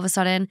dad, all of a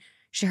sudden,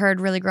 she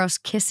heard really gross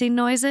kissing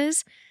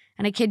noises.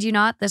 And I kid you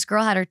not, this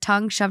girl had her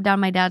tongue shoved down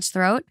my dad's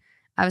throat.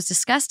 I was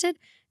disgusted,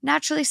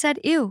 naturally said,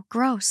 ew,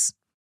 gross.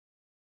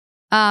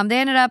 They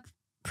ended up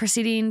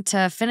proceeding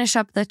to finish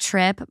up the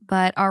trip,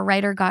 but our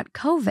writer got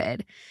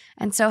COVID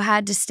and so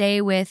had to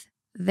stay with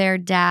their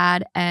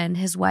dad and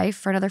his wife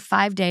for another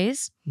 5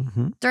 days.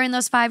 Mm-hmm. During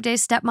those 5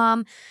 days,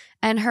 stepmom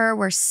and her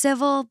were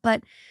civil,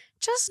 but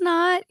just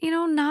not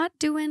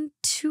doing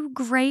too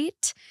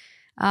great.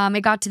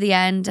 It got to the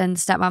end and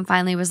stepmom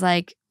finally was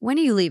like, when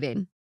are you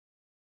leaving?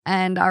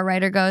 And our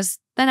writer goes,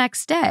 the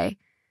next day.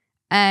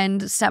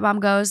 And stepmom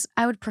goes,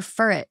 I would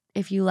prefer it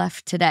if you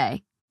left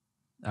today.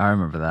 I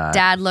remember that.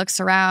 Dad looks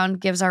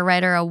around, gives our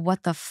writer a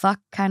what the fuck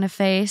kind of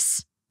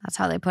face. That's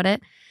how they put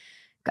it.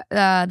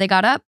 They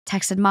got up,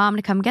 texted mom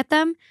to come get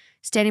them,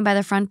 standing by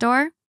the front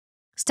door.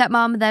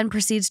 Stepmom then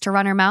proceeds to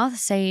run her mouth,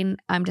 saying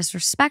I'm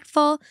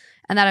disrespectful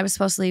and that I was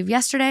supposed to leave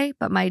yesterday,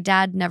 but my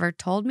dad never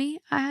told me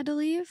I had to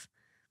leave.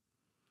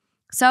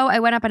 So I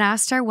went up and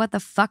asked her, what the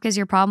fuck is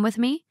your problem with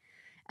me?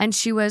 And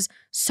she was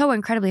so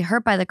incredibly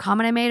hurt by the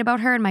comment I made about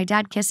her and my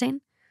dad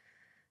kissing.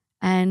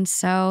 And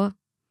so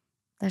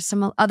there's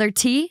some other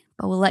tea,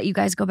 but we'll let you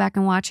guys go back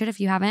and watch it if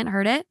you haven't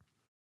heard it.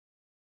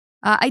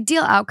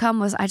 Ideal outcome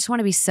was I just want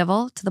to be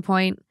civil to the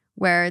point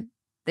where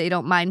they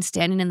don't mind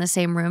standing in the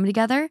same room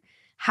together.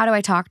 How do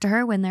I talk to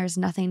her when there's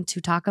nothing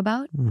to talk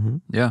about? Mm-hmm.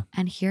 Yeah.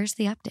 And here's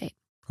the update.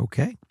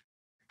 Okay.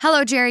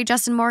 Hello, Jerry,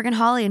 Justin, Morgan,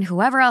 Holly, and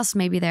whoever else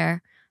may be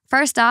there.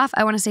 First off,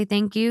 I want to say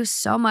thank you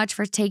so much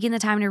for taking the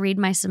time to read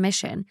my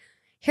submission.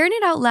 Hearing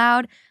it out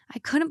loud, I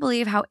couldn't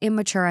believe how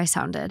immature I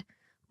sounded.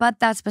 But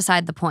that's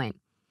beside the point.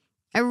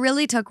 I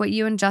really took what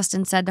you and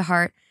Justin said to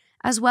heart,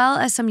 as well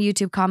as some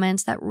YouTube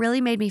comments that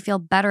really made me feel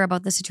better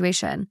about the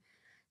situation.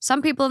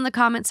 Some people in the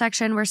comment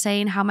section were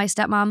saying how my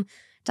stepmom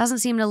doesn't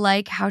seem to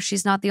like how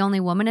she's not the only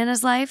woman in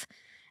his life.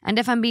 And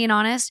if I'm being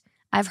honest,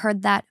 I've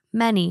heard that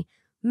many,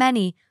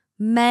 many,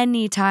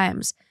 many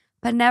times,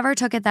 but never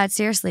took it that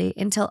seriously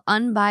until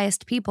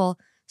unbiased people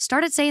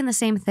started saying the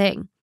same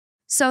thing.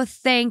 So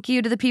thank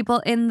you to the people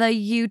in the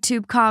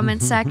YouTube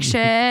comment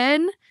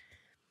section.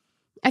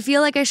 I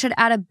feel like I should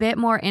add a bit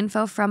more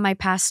info from my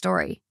past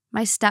story.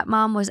 My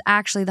stepmom was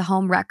actually the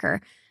home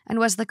wrecker and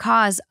was the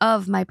cause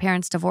of my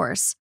parents'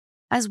 divorce,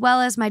 as well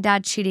as my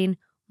dad cheating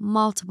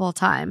multiple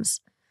times.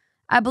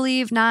 I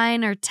believe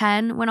 9 or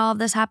 10 when all of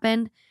this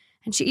happened,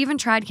 and she even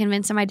tried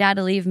convincing my dad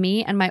to leave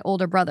me and my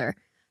older brother.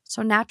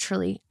 So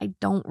naturally, I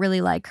don't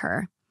really like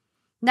her.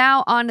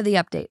 Now on to the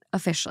update,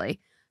 officially.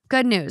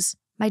 Good news.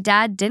 My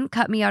dad didn't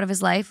cut me out of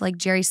his life like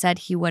Jerry said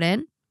he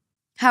wouldn't.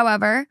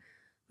 However,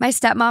 my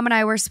stepmom and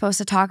I were supposed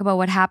to talk about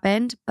what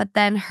happened, but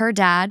then her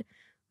dad,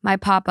 my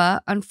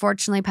papa,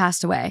 unfortunately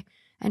passed away,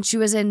 and she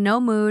was in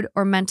no mood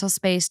or mental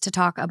space to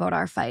talk about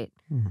our fight.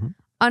 Mm-hmm.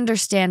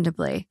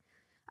 Understandably.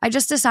 I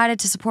just decided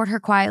to support her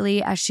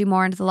quietly as she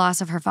mourned the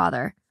loss of her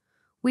father.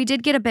 We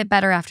did get a bit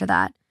better after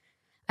that.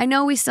 I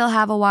know we still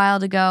have a while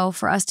to go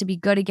for us to be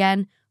good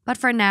again, but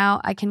for now,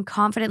 I can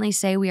confidently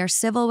say we are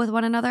civil with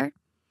one another.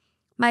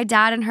 My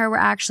dad and her were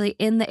actually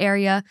in the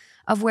area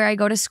of where I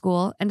go to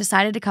school and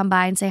decided to come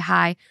by and say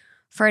hi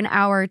for an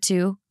hour or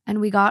two, and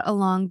we got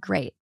along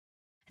great.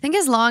 I think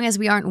as long as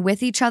we aren't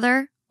with each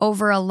other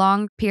over a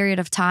long period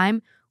of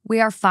time, we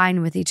are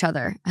fine with each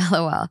other,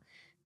 LOL.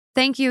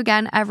 Thank you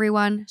again,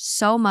 everyone,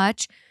 so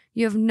much.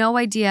 You have no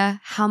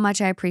idea how much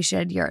I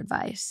appreciated your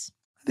advice.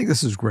 I think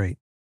this is great.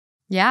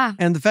 Yeah.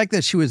 And the fact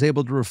that she was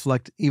able to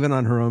reflect even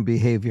on her own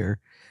behavior,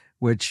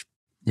 which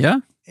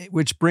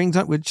enables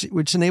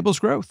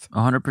growth.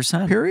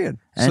 100%. Period.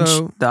 And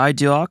so the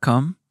ideal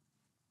outcome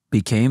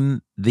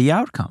became the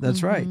outcome.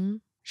 That's right.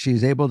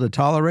 She's able to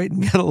tolerate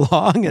and get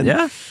along,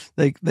 and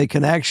they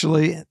can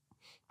actually,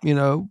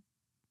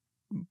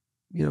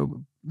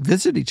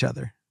 visit each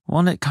other. Well,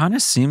 and it kind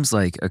of seems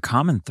like a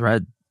common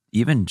thread,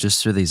 even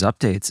just through these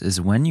updates, is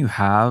when you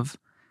have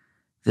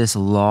this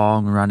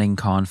long-running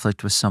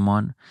conflict with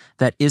someone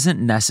that isn't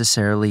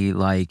necessarily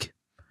like,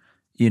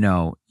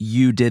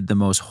 you did the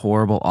most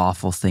horrible,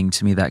 awful thing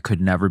to me that could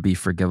never be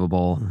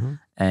forgivable. Mm-hmm.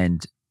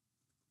 And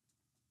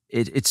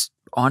it's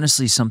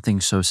honestly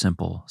something so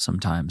simple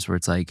sometimes where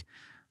it's like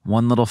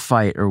one little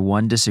fight or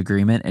one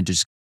disagreement and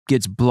just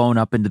gets blown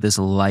up into this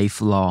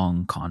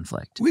lifelong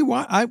conflict. We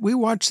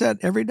watch that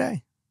every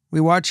day. We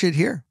watch it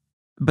here.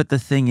 But the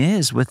thing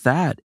is, with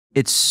that,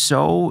 it's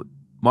so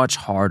much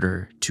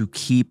harder to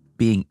keep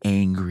being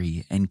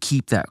angry and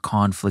keep that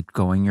conflict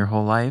going your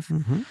whole life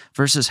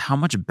versus how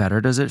much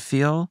better does it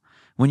feel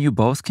when you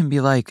both can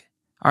be like,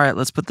 all right,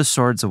 let's put the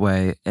swords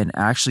away and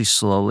actually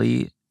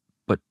slowly,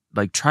 but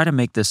like try to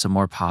make this a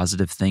more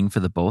positive thing for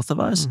the both of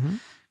us,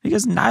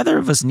 because neither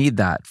of us need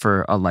that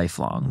for a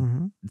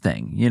lifelong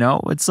thing.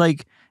 It's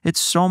like,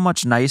 it's so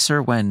much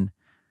nicer when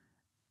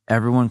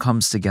everyone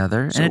comes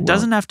together, and it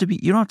doesn't have to be,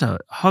 you don't have to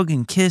hug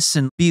and kiss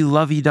and be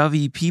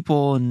lovey-dovey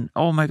people and,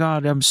 oh my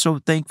God, I'm so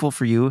thankful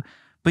for you.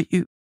 But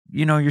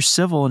you're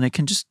civil, and it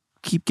can just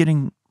keep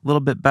getting a little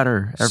bit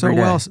better every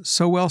day.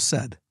 So well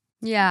said.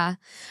 Yeah.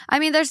 I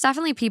mean, there's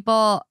definitely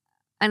people,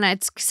 and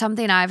it's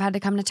something I've had to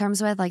come to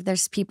terms with. Like,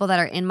 there's people that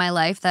are in my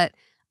life that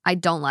I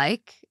don't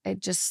like. It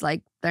just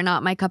like, they're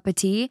not my cup of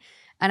tea.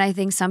 And I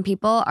think some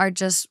people are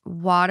just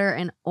water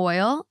and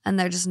oil, and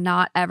they're just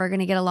not ever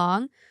going to get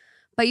along.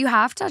 But you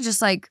have to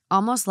just like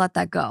almost let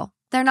that go.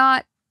 They're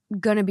not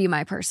going to be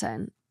my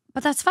person,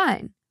 but that's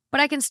fine. But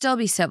I can still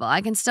be civil.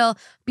 I can still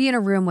be in a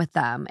room with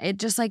them. It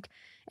just like,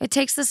 it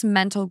takes this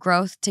mental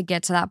growth to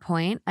get to that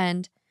point.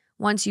 And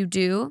once you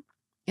do,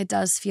 it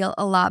does feel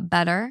a lot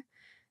better.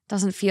 It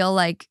doesn't feel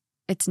like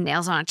it's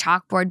nails on a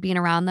chalkboard being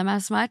around them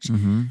as much.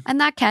 And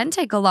that can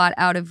take a lot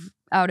out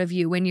of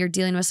you when you're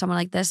dealing with someone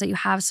like this that you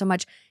have so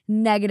much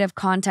negative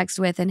context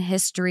with and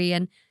history.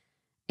 And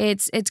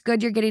it's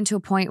good you're getting to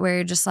a point where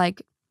you're just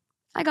like,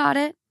 I got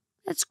it.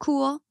 It's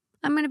cool.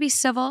 I'm going to be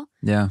civil.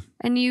 Yeah.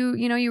 And you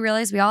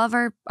realize we all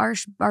have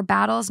our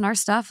battles and our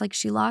stuff. Like,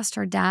 she lost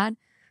her dad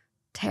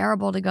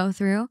terrible to go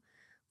through,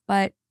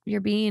 but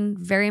you're being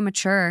very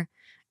mature.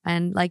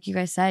 And like you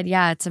guys said,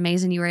 yeah, it's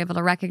amazing you were able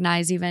to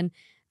recognize even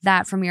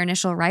that from your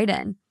initial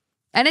write-in.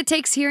 And it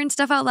takes hearing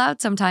stuff out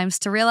loud sometimes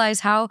to realize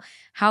how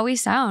we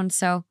sound.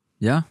 So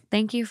yeah,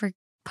 thank you for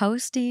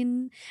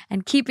posting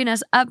and keeping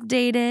us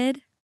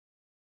updated.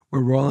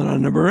 We're rolling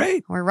on number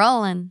 8. We're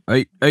rolling.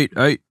 8.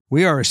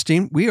 We are a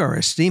steam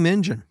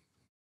engine.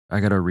 I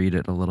got to read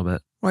it a little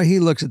bit. While he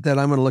looks at that,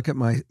 I'm going to look at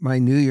my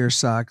New Year's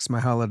socks, my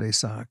holiday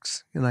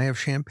socks. And I have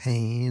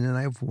champagne and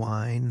I have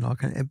wine and all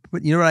kind of,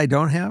 but you know what I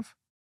don't have?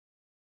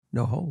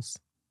 No holes.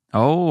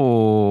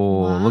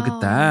 Oh, Wow. Look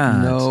at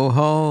that. No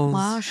holes.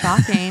 Wow,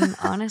 shocking,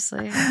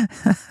 honestly.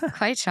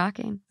 Quite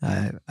shocking.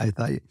 I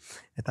thought you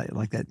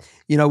liked that.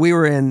 You know, we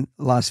were in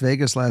Las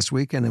Vegas last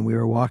weekend and we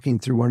were walking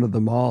through one of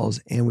the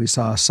malls and we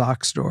saw a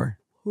sock store.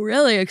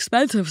 Really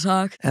expensive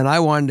sock. And I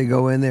wanted to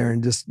go in there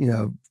and just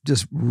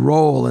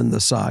roll in the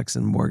socks.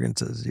 And Morgan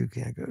says, you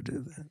can't go do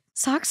that.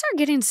 Socks are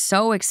getting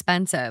so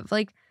expensive.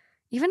 Like,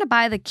 even to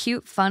buy the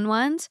cute, fun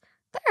ones,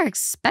 they're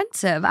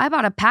expensive. I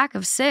bought a pack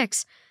of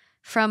 6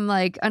 from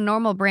like a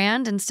normal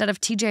brand instead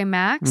of TJ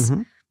Maxx.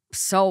 Mm-hmm.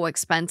 So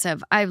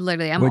expensive.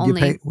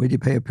 What'd you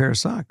pay a pair of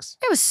socks?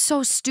 It was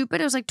so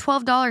stupid. It was like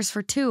 $12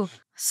 for 2.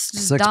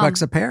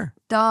 $6 a pair.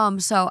 Dumb.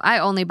 So I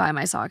only buy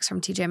my socks from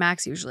TJ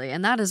Maxx usually,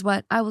 and that is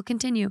what I will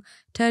continue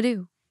to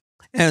do.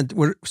 And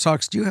what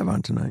socks do you have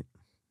on tonight?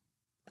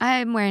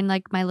 I'm wearing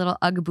like my little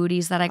Ugg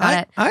booties that I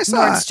got I at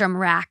saw Nordstrom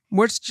Rack.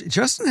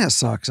 Justin has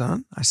socks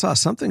on. I saw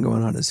something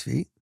going on his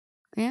feet.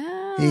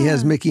 Yeah. He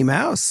has Mickey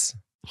Mouse.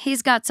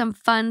 He's got some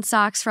fun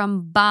socks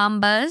from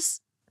Bombas.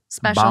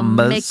 Special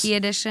Mickey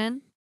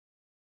edition.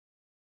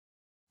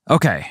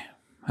 Okay.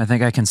 I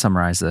think I can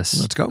summarize this.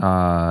 Let's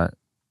go.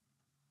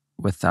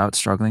 Without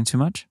struggling too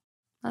much.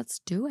 Let's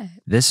do it.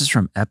 This is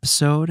from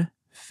episode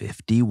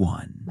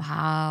 51.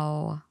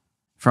 Wow.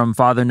 From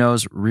Father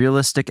Knows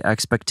Realistic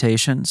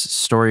Expectations,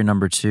 story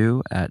number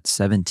 2 at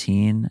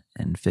 17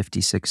 and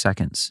 56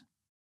 seconds.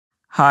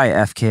 Hi,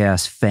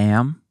 FKS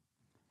fam.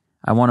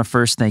 I want to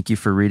first thank you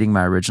for reading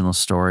my original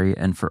story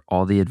and for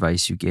all the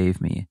advice you gave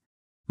me.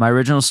 My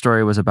original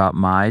story was about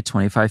my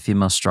 25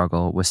 female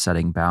struggle with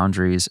setting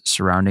boundaries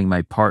surrounding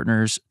my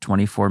partner's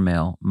 24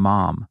 male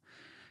mom.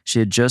 She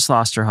had just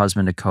lost her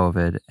husband to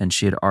COVID, and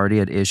she had already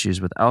had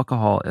issues with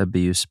alcohol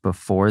abuse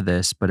before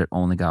this, but it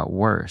only got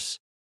worse.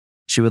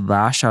 She would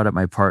lash out at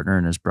my partner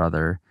and his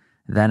brother,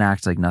 then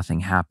act like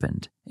nothing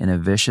happened, in a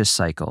vicious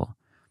cycle.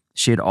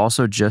 She had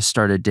also just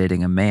started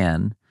dating a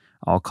man,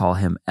 I'll call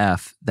him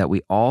F, that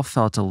we all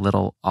felt a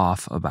little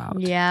off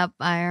about. Yep,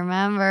 I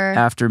remember.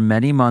 After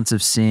many months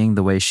of seeing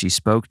the way she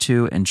spoke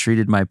to and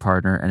treated my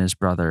partner and his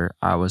brother,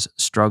 I was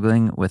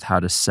struggling with how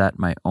to set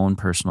my own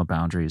personal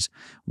boundaries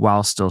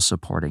while still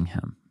supporting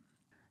him.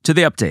 To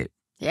the update.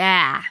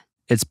 Yeah.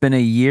 It's been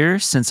a year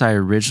since I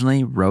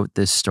originally wrote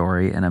this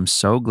story, and I'm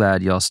so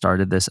glad y'all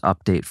started this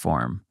update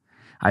form.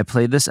 I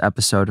played this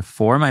episode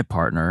for my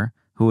partner,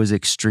 who was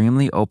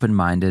extremely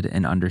open-minded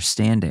and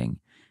understanding,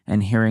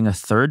 and hearing a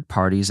third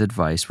party's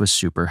advice was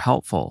super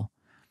helpful.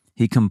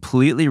 He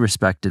completely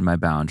respected my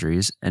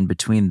boundaries, and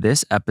between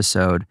this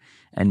episode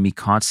and me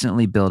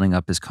constantly building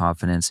up his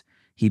confidence,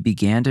 he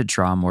began to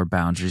draw more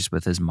boundaries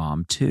with his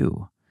mom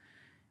too.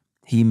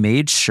 He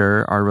made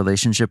sure our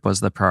relationship was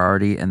the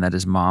priority and that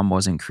his mom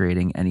wasn't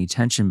creating any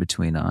tension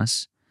between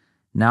us.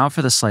 Now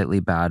for the slightly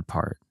bad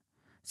part.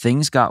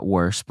 Things got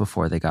worse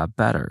before they got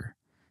better.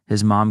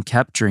 His mom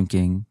kept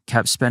drinking,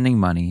 kept spending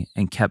money,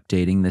 and kept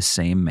dating the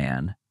same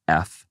man,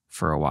 F,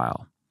 for a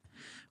while.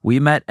 We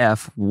met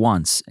F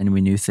once and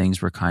we knew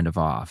things were kind of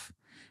off.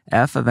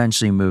 F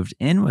eventually moved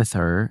in with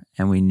her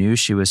and we knew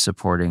she was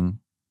supporting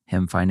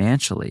him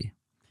financially.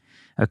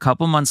 A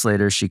couple months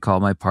later, she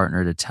called my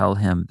partner to tell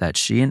him that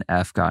she and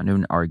F got into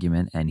an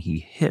argument and he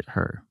hit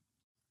her.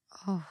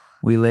 Oh.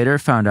 We later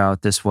found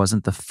out this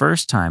wasn't the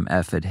first time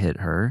F had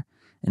hit her,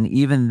 and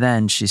even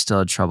then she still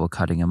had trouble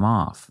cutting him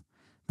off.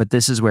 But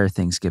this is where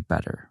things get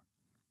better.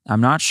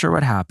 I'm not sure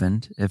what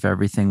happened, if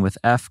everything with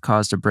F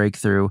caused a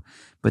breakthrough,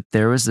 but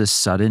there was this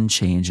sudden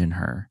change in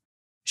her.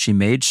 She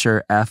made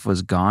sure F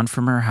was gone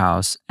from her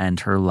house and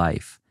her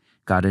life,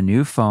 got a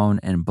new phone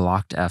and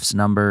blocked F's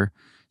number,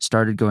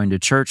 started going to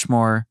church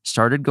more,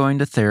 started going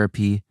to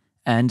therapy,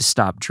 and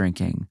stopped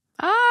drinking.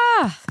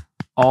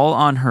 All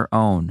on her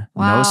own.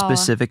 Wow. No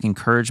specific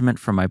encouragement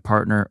from my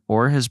partner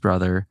or his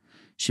brother.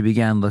 She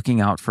began looking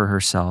out for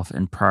herself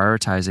and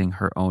prioritizing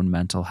her own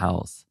mental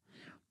health.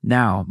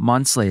 Now,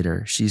 months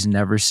later, she's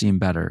never seen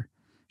better.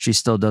 She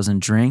still doesn't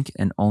drink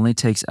and only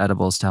takes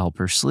edibles to help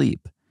her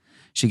sleep.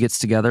 She gets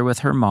together with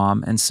her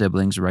mom and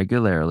siblings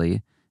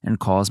regularly and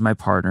calls my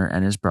partner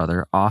and his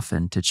brother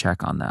often to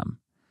check on them.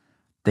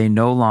 They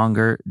no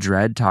longer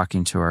dread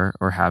talking to her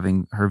or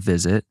having her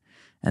visit,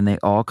 and they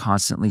all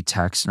constantly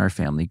text in our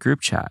family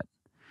group chat.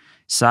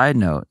 Side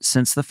note,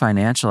 since the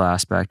financial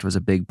aspect was a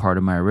big part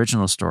of my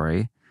original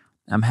story,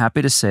 I'm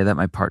happy to say that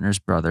my partner's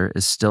brother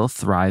is still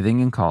thriving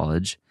in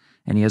college,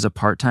 and he has a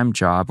part-time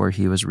job where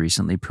he was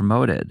recently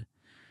promoted.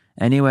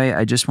 Anyway,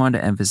 I just wanted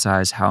to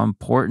emphasize how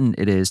important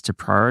it is to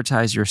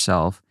prioritize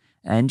yourself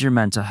and your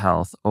mental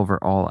health over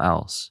all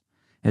else.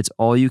 It's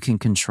all you can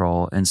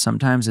control, and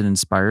sometimes it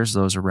inspires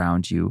those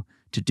around you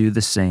to do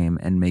the same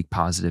and make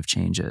positive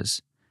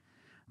changes.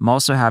 I'm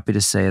also happy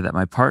to say that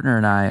my partner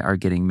and I are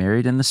getting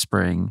married in the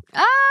spring,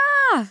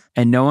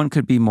 and no one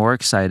could be more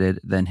excited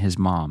than his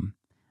mom.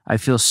 I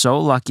feel so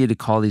lucky to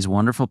call these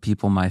wonderful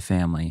people my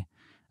family.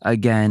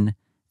 Again,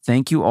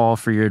 thank you all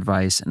for your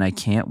advice, and I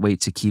can't wait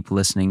to keep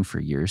listening for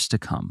years to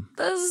come.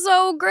 This is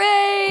so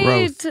great.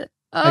 Growth.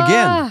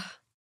 Again,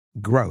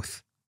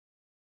 growth.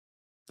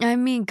 I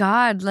mean,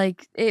 God,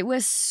 like it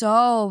was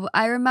so,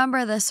 I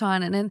remember this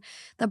one. And then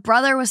the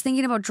brother was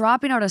thinking about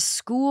dropping out of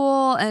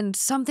school and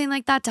something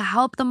like that to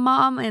help the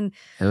mom. And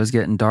it was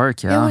getting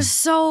dark, yeah. It was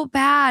so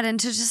bad. And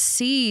to just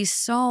see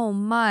so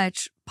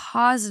much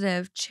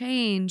positive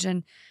change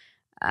and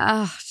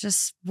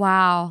just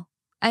wow.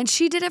 And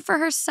she did it for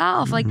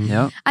herself. Like,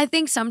 I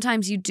think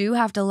sometimes you do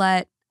have to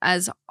let,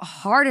 as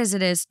hard as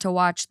it is to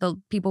watch the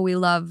people we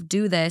love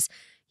do this,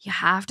 you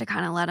have to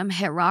kind of let them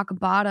hit rock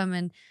bottom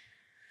and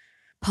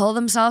pull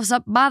themselves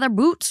up by their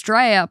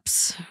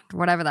bootstraps,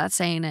 whatever that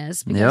saying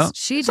is, because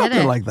she did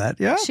something it. Like that,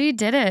 yeah. She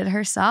did it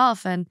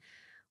herself, and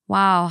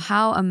wow,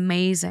 how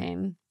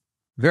amazing.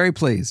 Very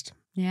pleased.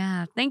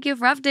 Yeah, thank you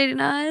for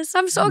updating us.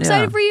 I'm so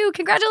excited for you.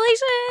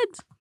 Congratulations.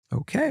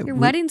 Okay. Your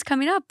wedding's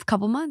coming up, a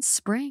couple months,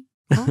 spring.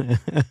 Oh.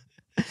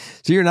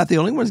 So you're not the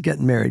only ones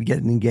getting married,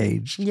 getting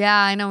engaged. Yeah,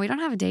 I know. We don't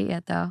have a date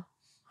yet, though.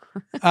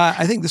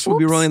 I think this will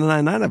be rolling a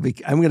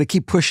 9-9. I'm going to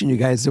keep pushing you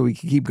guys so we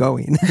can keep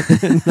going.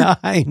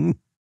 9.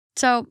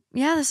 So,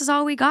 yeah, this is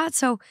all we got.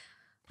 So,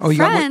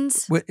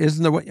 friends.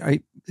 Isn't there what? I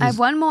have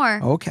one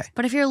more. Okay.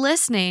 But if you're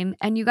listening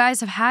and you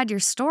guys have had your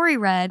story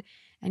read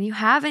and you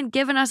haven't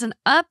given us an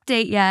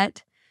update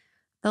yet,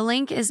 the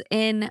link is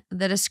in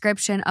the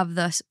description of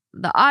the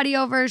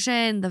audio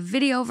version, the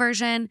video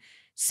version,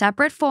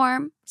 separate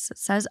form. So it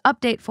says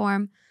update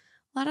form.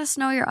 Let us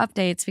know your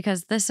updates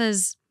because this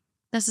has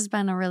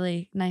been a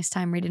really nice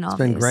time reading all of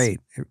these. It's been great.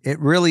 It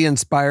really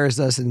inspires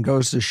us and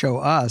goes to show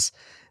us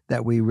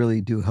that we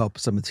really do help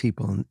some of the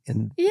people,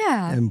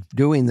 and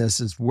doing this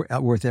is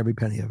worth every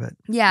penny of it.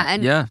 Yeah,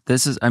 and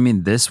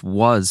this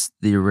was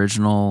the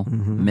original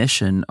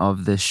mission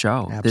of this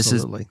show.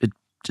 Absolutely. This is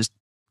just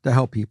to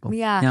help people.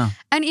 Yeah,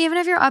 and even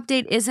if your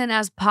update isn't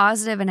as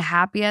positive and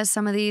happy as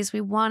some of these,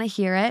 we want to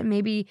hear it.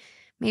 Maybe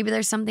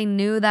there's something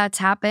new that's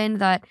happened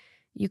that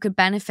you could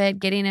benefit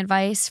getting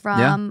advice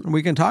from.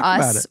 We can talk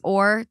about it,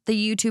 or the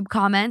YouTube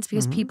comments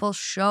because people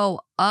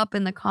show up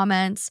in the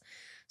comments.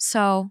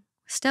 So.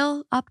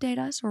 Still update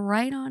us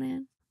right on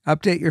in.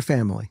 Update your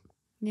family.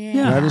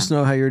 Yeah. Let us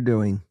know how you're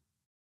doing.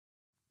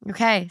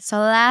 Okay, so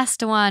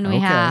last one we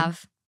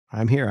have.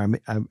 I'm here.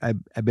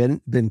 I've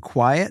been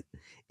quiet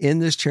in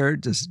this chair,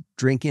 just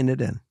drinking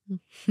it in.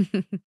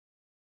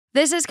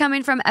 This is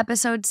coming from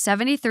episode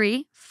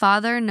 73,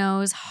 Father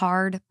Knows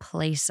Hard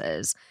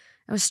Places.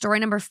 It was story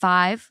number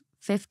 5,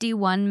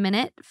 51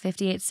 minute,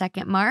 58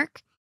 second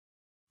mark.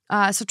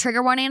 So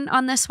trigger warning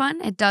on this one.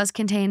 It does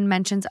contain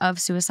mentions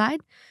of suicide.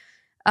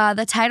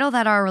 The title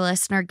that our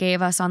listener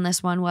gave us on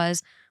this one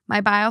was, My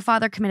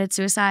Biofather Committed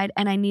Suicide,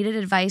 and I needed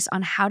advice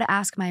on how to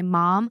ask my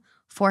mom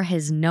for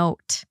his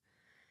note.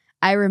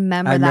 I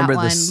remember that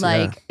one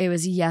like it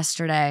was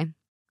yesterday.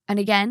 And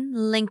again,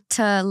 link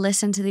to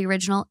listen to the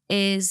original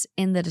is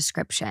in the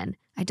description.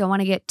 I don't want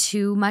to get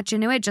too much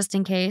into it just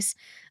in case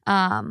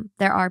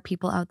there are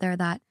people out there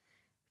that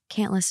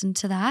can't listen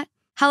to that.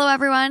 Hello,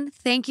 everyone.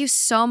 Thank you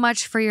so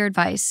much for your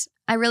advice.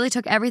 I really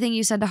took everything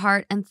you said to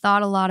heart and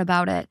thought a lot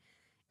about it.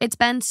 It's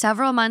been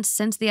several months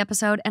since the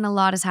episode and a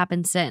lot has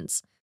happened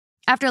since.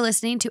 After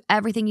listening to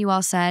everything you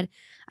all said,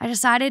 I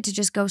decided to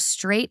just go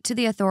straight to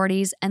the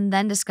authorities and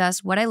then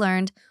discuss what I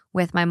learned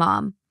with my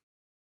mom.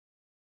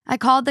 I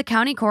called the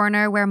county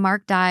coroner where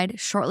Mark died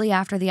shortly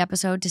after the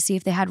episode to see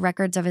if they had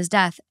records of his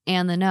death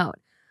and the note.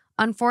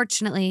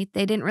 Unfortunately,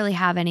 they didn't really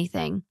have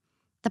anything.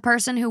 The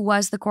person who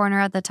was the coroner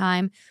at the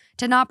time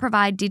did not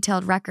provide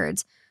detailed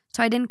records,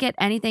 so I didn't get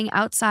anything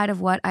outside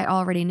of what I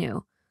already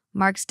knew.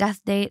 Mark's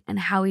death date and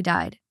how he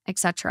died,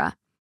 etc.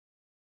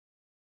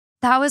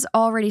 That was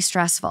already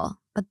stressful,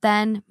 but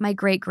then my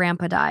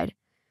great-grandpa died.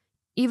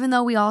 Even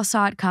though we all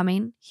saw it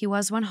coming, he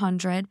was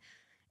 100,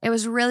 it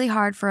was really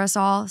hard for us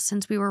all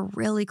since we were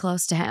really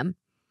close to him.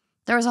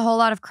 There was a whole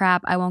lot of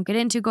crap I won't get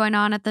into going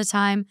on at the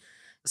time,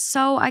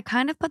 so I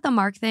kind of put the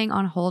Mark thing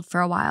on hold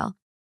for a while.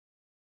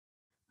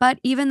 But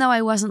even though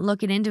I wasn't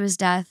looking into his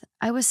death,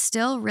 I was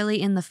still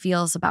really in the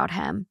feels about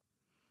him.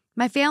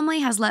 My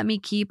family has let me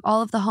keep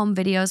all of the home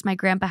videos my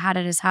grandpa had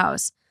at his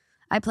house.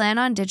 I plan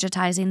on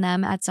digitizing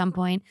them at some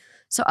point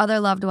so other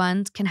loved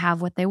ones can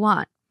have what they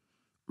want.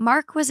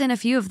 Mark was in a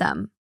few of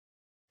them.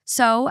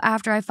 So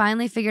after I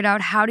finally figured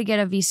out how to get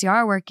a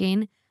VCR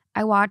working,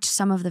 I watched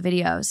some of the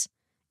videos.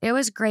 It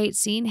was great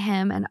seeing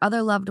him and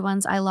other loved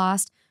ones I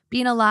lost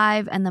being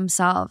alive and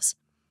themselves.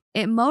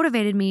 It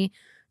motivated me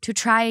to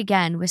try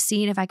again with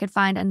seeing if I could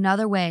find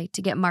another way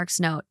to get Mark's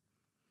note.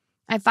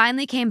 I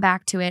finally came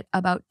back to it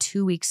about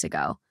 2 weeks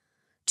ago,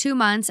 2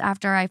 months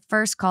after I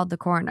first called the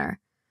coroner.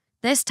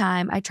 This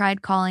time, I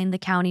tried calling the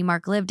county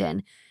Mark lived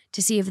in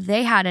to see if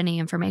they had any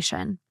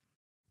information.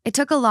 It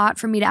took a lot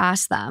for me to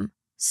ask them,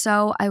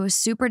 so I was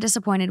super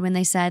disappointed when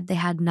they said they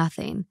had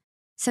nothing.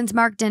 Since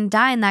Mark didn't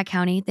die in that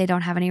county, they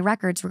don't have any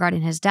records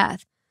regarding his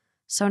death.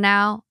 So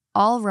now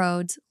all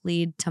roads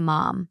lead to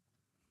Mom.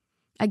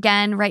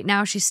 Again, right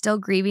now she's still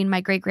grieving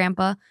my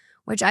great-grandpa,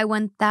 which I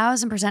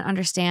 1000%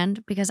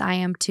 understand because I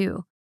am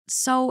too.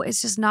 So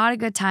it's just not a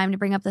good time to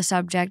bring up the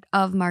subject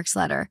of Mark's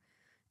letter.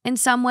 In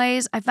some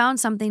ways, I found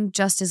something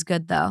just as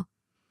good though.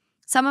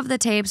 Some of the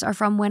tapes are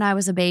from when I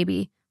was a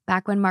baby,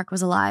 back when Mark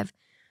was alive.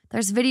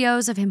 There's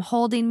videos of him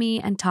holding me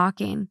and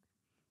talking.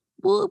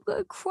 Well, I'm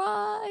gonna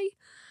cry.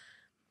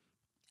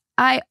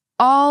 I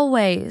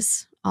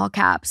always, all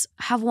caps,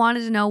 have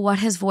wanted to know what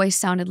his voice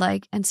sounded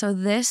like, and so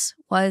this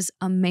was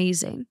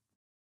amazing.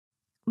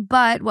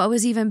 But what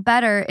was even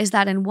better is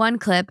that in one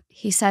clip,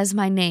 he says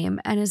my name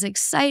and is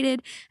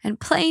excited and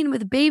playing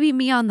with baby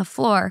me on the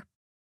floor.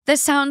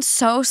 This sounds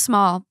so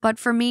small, but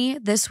for me,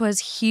 this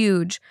was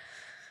huge.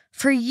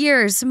 For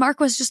years, Mark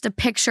was just a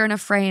picture in a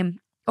frame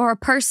or a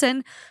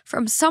person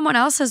from someone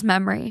else's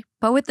memory.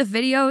 But with the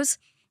videos,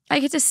 I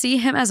get to see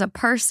him as a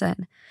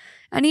person.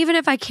 And even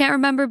if I can't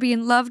remember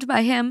being loved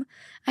by him,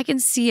 I can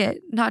see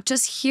it, not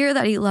just hear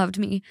that he loved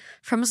me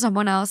from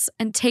someone else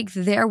and take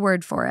their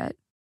word for it.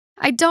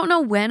 I don't know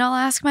when I'll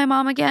ask my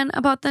mom again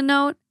about the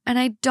note, and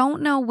I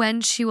don't know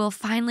when she will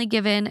finally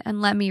give in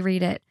and let me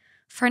read it.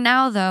 For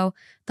now, though,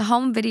 the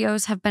home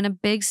videos have been a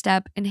big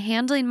step in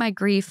handling my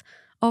grief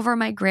over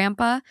my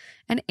grandpa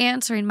and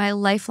answering my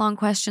lifelong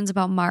questions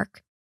about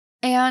Mark.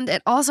 And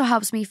it also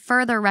helps me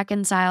further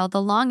reconcile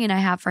the longing I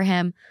have for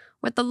him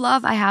with the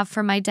love I have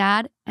for my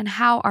dad and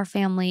how our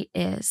family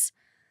is.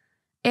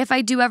 If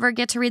I do ever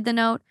get to read the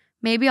note,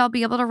 maybe I'll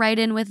be able to write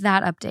in with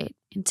that update.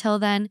 Until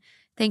then,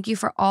 thank you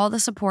for all the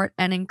support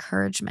and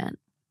encouragement.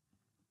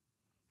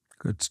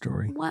 Good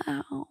story.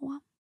 Wow.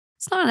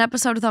 It's not an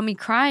episode without me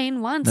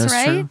crying once, That's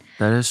right? true.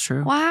 That is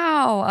true.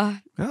 Wow.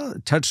 Well,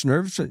 it touched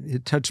nerves.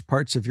 It touched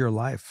parts of your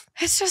life.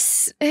 It's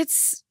just,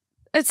 it's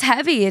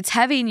heavy. It's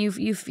heavy, and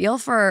you feel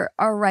for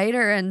a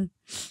writer and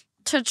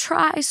to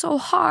try so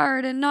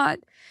hard and not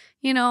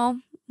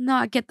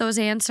get those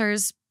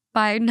answers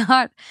by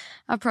not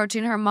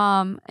approaching her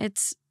mom.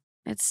 It's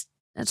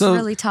so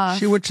really tough.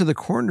 She went to the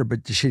coroner,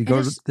 but did she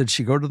go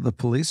to the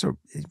police, or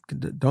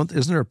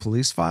isn't there a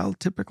police file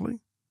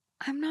typically?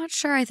 I'm not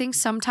sure. I think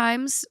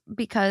sometimes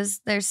because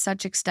there's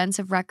such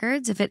extensive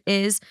records, if it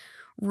is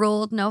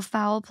ruled no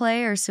foul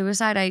play or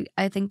suicide,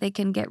 I think they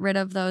can get rid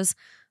of those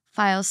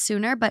files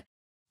sooner. But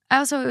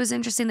also, it was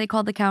interesting. They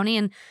called the county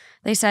and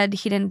they said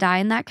he didn't die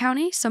in that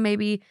county. So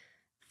maybe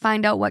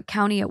find out what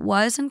county it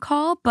was and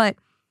call. But,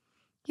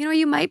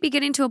 you might be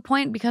getting to a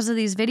point because of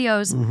these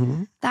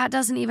videos that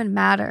doesn't even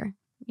matter.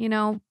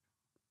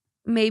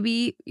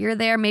 Maybe you're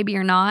there, maybe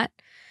you're not.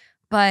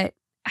 But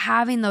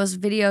having those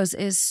videos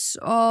is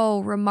so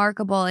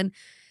remarkable and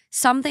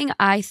something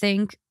I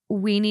think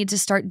we need to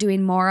start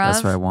doing more of.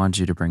 That's what I wanted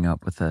you to bring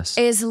up with this.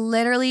 Is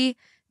literally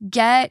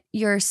get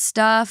your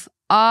stuff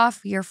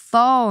off your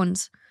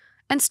phones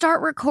and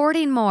start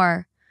recording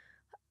more.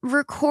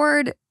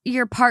 Record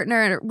your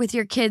partner with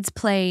your kids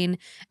playing.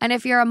 And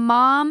if you're a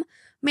mom,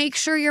 make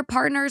sure your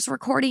partner's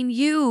recording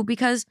you,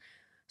 because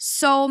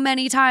so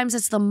many times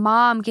it's the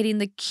mom getting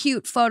the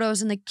cute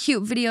photos and the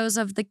cute videos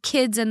of the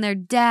kids and their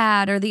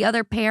dad or the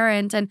other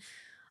parent. And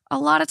a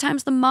lot of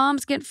times the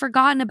moms get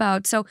forgotten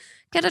about. So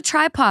get a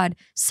tripod,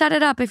 set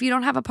it up if you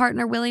don't have a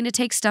partner willing to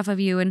take stuff of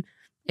you. And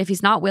if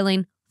he's not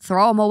willing,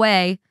 throw him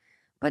away.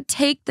 But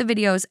take the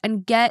videos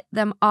and get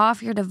them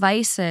off your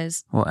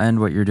devices. Well,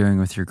 and what you're doing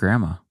with your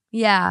grandma.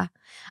 Yeah.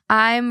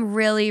 I'm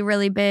really,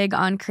 really big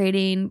on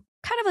creating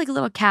kind of like a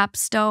little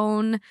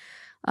capstone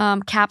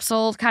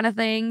capsule kind of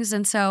things.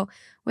 And so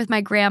with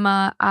my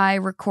grandma, I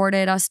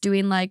recorded us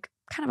doing like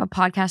kind of a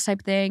podcast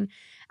type thing,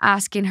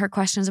 asking her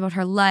questions about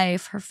her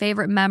life, her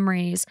favorite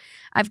memories.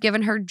 I've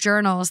given her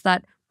journals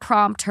that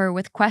prompt her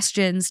with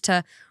questions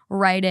to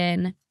write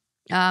in.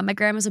 My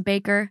grandma's a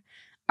baker.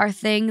 Our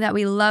thing that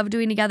we love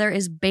doing together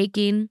is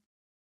baking.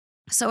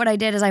 So what I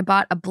did is I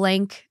bought a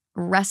blank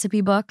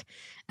recipe book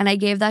and I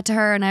gave that to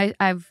her, and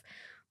I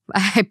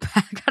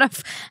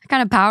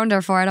kind of pound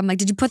her for it. I'm like,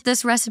 did you put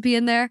this recipe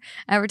in there?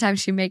 Every time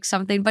she makes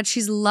something, but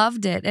she's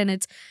loved it. And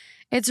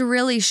it's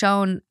really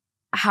shown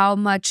how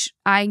much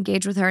I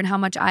engage with her and how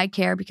much I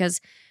care, because,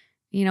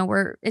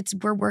 we're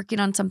working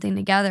on something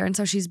together. And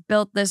so she's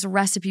built this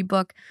recipe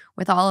book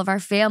with all of our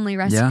family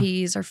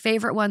recipes or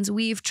favorite ones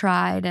we've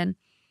tried. And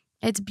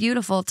it's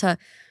beautiful to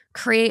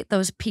create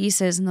those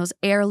pieces and those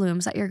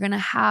heirlooms that you're going to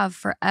have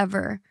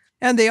forever.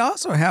 And they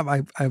also have,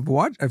 I've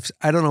watched,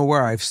 I don't know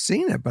where I've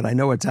seen it, but I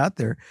know it's out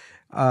there.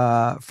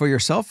 For your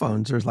cell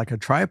phones, there's like a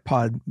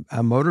tripod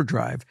motor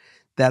drive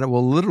that it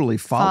will literally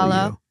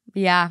follow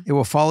you. Yeah. It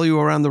will follow you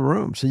around the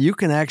room. So you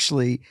can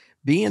actually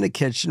be in a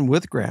kitchen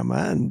with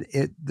grandma, and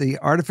the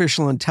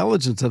artificial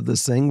intelligence of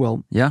this thing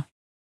will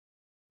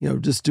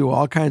just do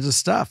all kinds of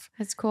stuff.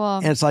 It's cool.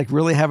 And it's like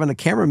really having a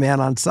cameraman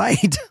on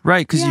site.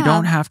 Right, because you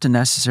don't have to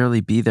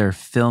necessarily be there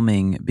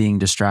filming, being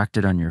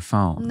distracted on your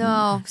phone.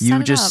 No,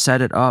 you just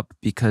set it up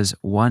because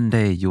one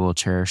day you will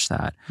cherish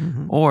that.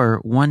 Or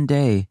one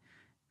day,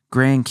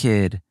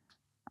 grandkid,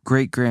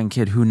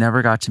 great-grandkid who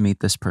never got to meet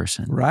this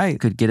person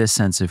could get a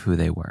sense of who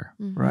they were.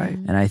 Right.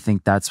 And I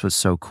think that's what's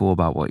so cool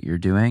about what you're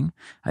doing.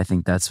 I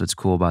think that's what's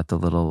cool about the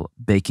little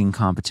baking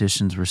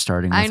competitions we're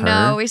starting with her.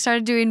 I know. We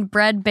started doing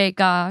bread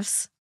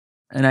bake-offs.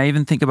 And I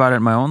even think about it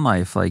in my own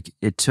life. Like,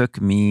 it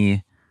took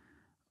me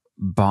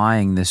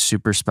buying this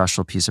super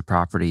special piece of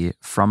property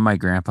from my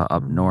grandpa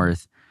up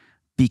north.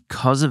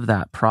 Because of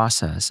that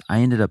process, I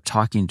ended up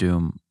talking to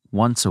him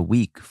once a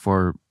week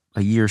for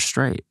a year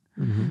straight.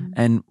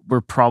 And we're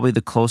probably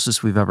the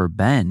closest we've ever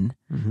been.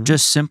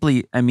 Just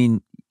simply, I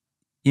mean,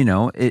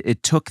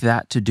 it took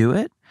that to do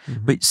it.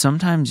 But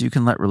sometimes you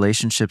can let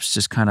relationships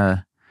just kind of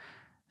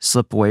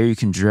slip away, or you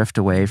can drift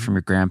away from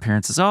your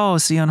grandparents. It's, oh,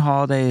 see you on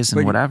holidays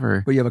and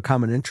whatever. But you have a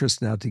common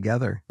interest now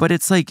together. But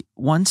it's like,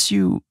 once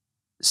you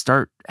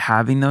start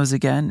having those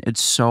again,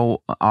 it's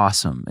so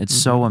awesome. It's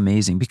so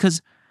amazing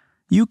because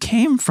you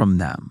came from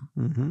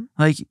them.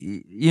 Like,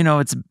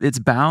 it's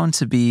bound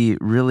to be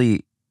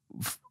really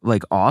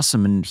like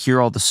awesome and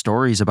hear all the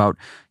stories about,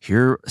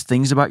 hear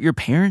things about your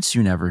parents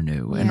you never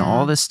knew and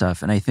all this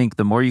stuff. And I think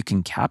the more you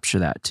can capture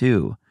that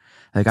too,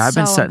 like I've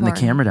been setting the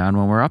camera down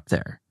when we're up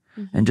there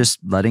and just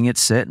letting it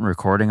sit and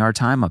recording our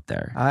time up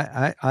there.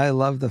 I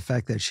love the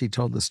fact that she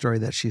told the story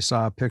that she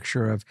saw a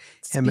picture of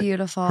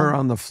beautiful. her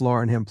on the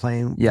floor and him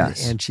playing.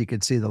 Yes. And she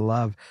could see the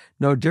love.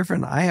 No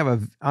different. I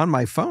have on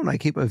my phone, I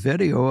keep a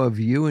video of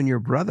you and your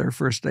brother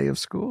first day of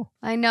school.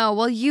 I know.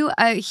 Well, you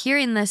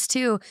hearing this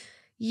too,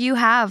 you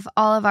have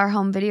all of our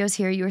home videos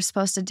here. You were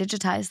supposed to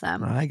digitize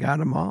them. I got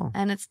them all.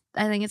 And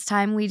I think it's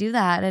time we do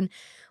that. And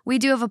we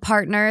do have a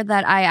partner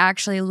that I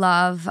actually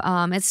love.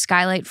 It's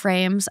Skylight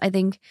Frames. I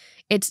think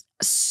it's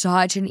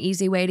such an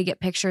easy way to get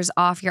pictures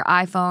off your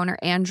iPhone or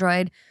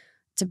Android.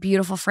 It's a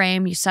beautiful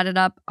frame. You set it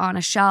up on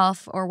a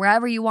shelf or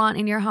wherever you want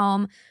in your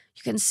home.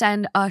 You can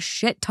send a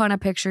shit ton of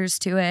pictures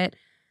to it.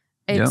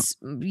 It's,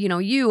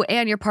 you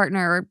and your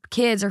partner or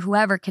kids or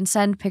whoever can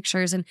send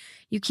pictures and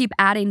you keep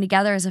adding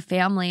together as a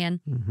family. And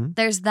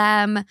there's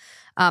them.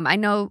 I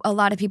know a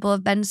lot of people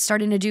have been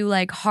starting to do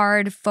like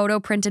hard photo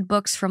printed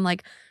books from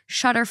like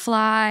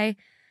Shutterfly.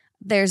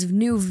 There's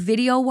new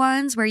video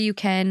ones where you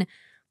can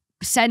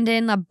send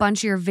in a bunch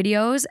of your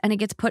videos and it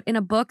gets put in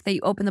a book that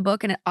you open the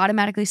book and it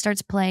automatically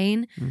starts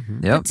playing.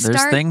 Yep,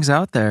 there's things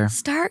out there.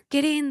 Start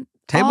getting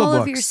Table all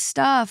books. of your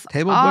stuff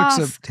Table off books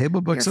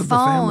your of the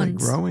family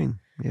phones. growing.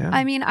 Yeah.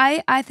 I mean,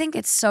 I think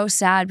it's so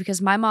sad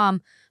because my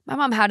mom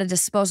had a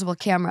disposable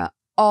camera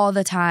all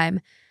the time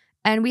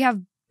and we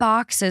have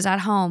boxes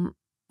at home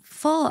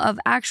full of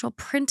actual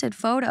printed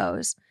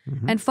photos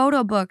and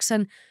photo books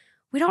and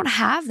we don't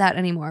have that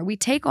anymore. We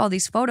take all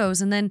these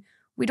photos and then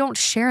we don't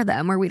share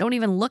them or we don't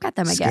even look at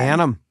them again. Scan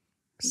them.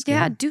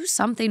 Yeah, do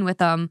something with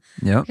them.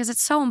 Yep. Because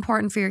it's so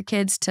important for your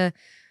kids to,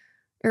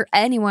 or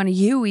anyone,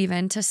 you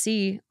even, to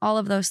see all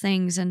of those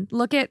things and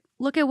look at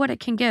what it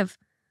can give.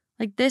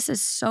 Like, this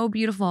is so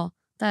beautiful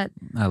that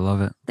I love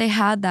it. They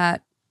had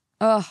that.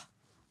 Oh,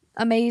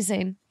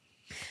 amazing.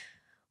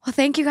 Well,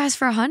 thank you guys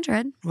for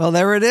 100. Well,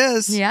 there it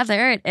is. Yeah,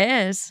 there it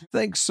is.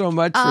 Thanks so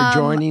much for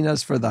joining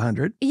us for the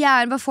 100.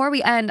 Yeah, and before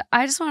we end,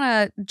 I just want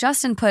to,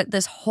 Justin put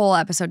this whole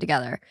episode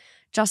together.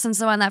 Justin's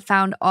the one that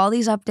found all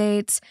these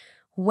updates,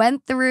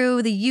 went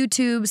through the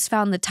YouTubes,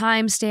 found the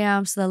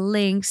timestamps, the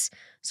links.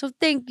 So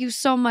thank you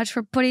so much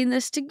for putting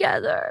this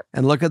together.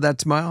 And look at that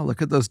smile.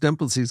 Look at those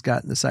dimples he's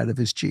got in the side of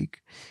his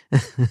cheek.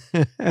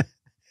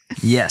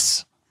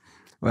 Yes.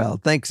 Well,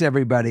 thanks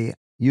everybody.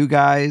 You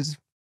guys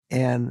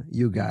and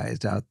you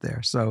guys out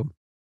there. So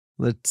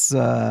let's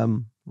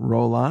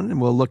roll on and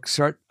we'll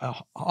start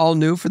all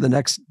new for the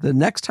next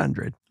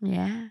 100.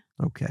 Yeah.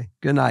 Okay.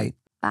 Good night.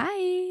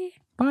 Bye.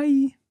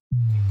 Bye.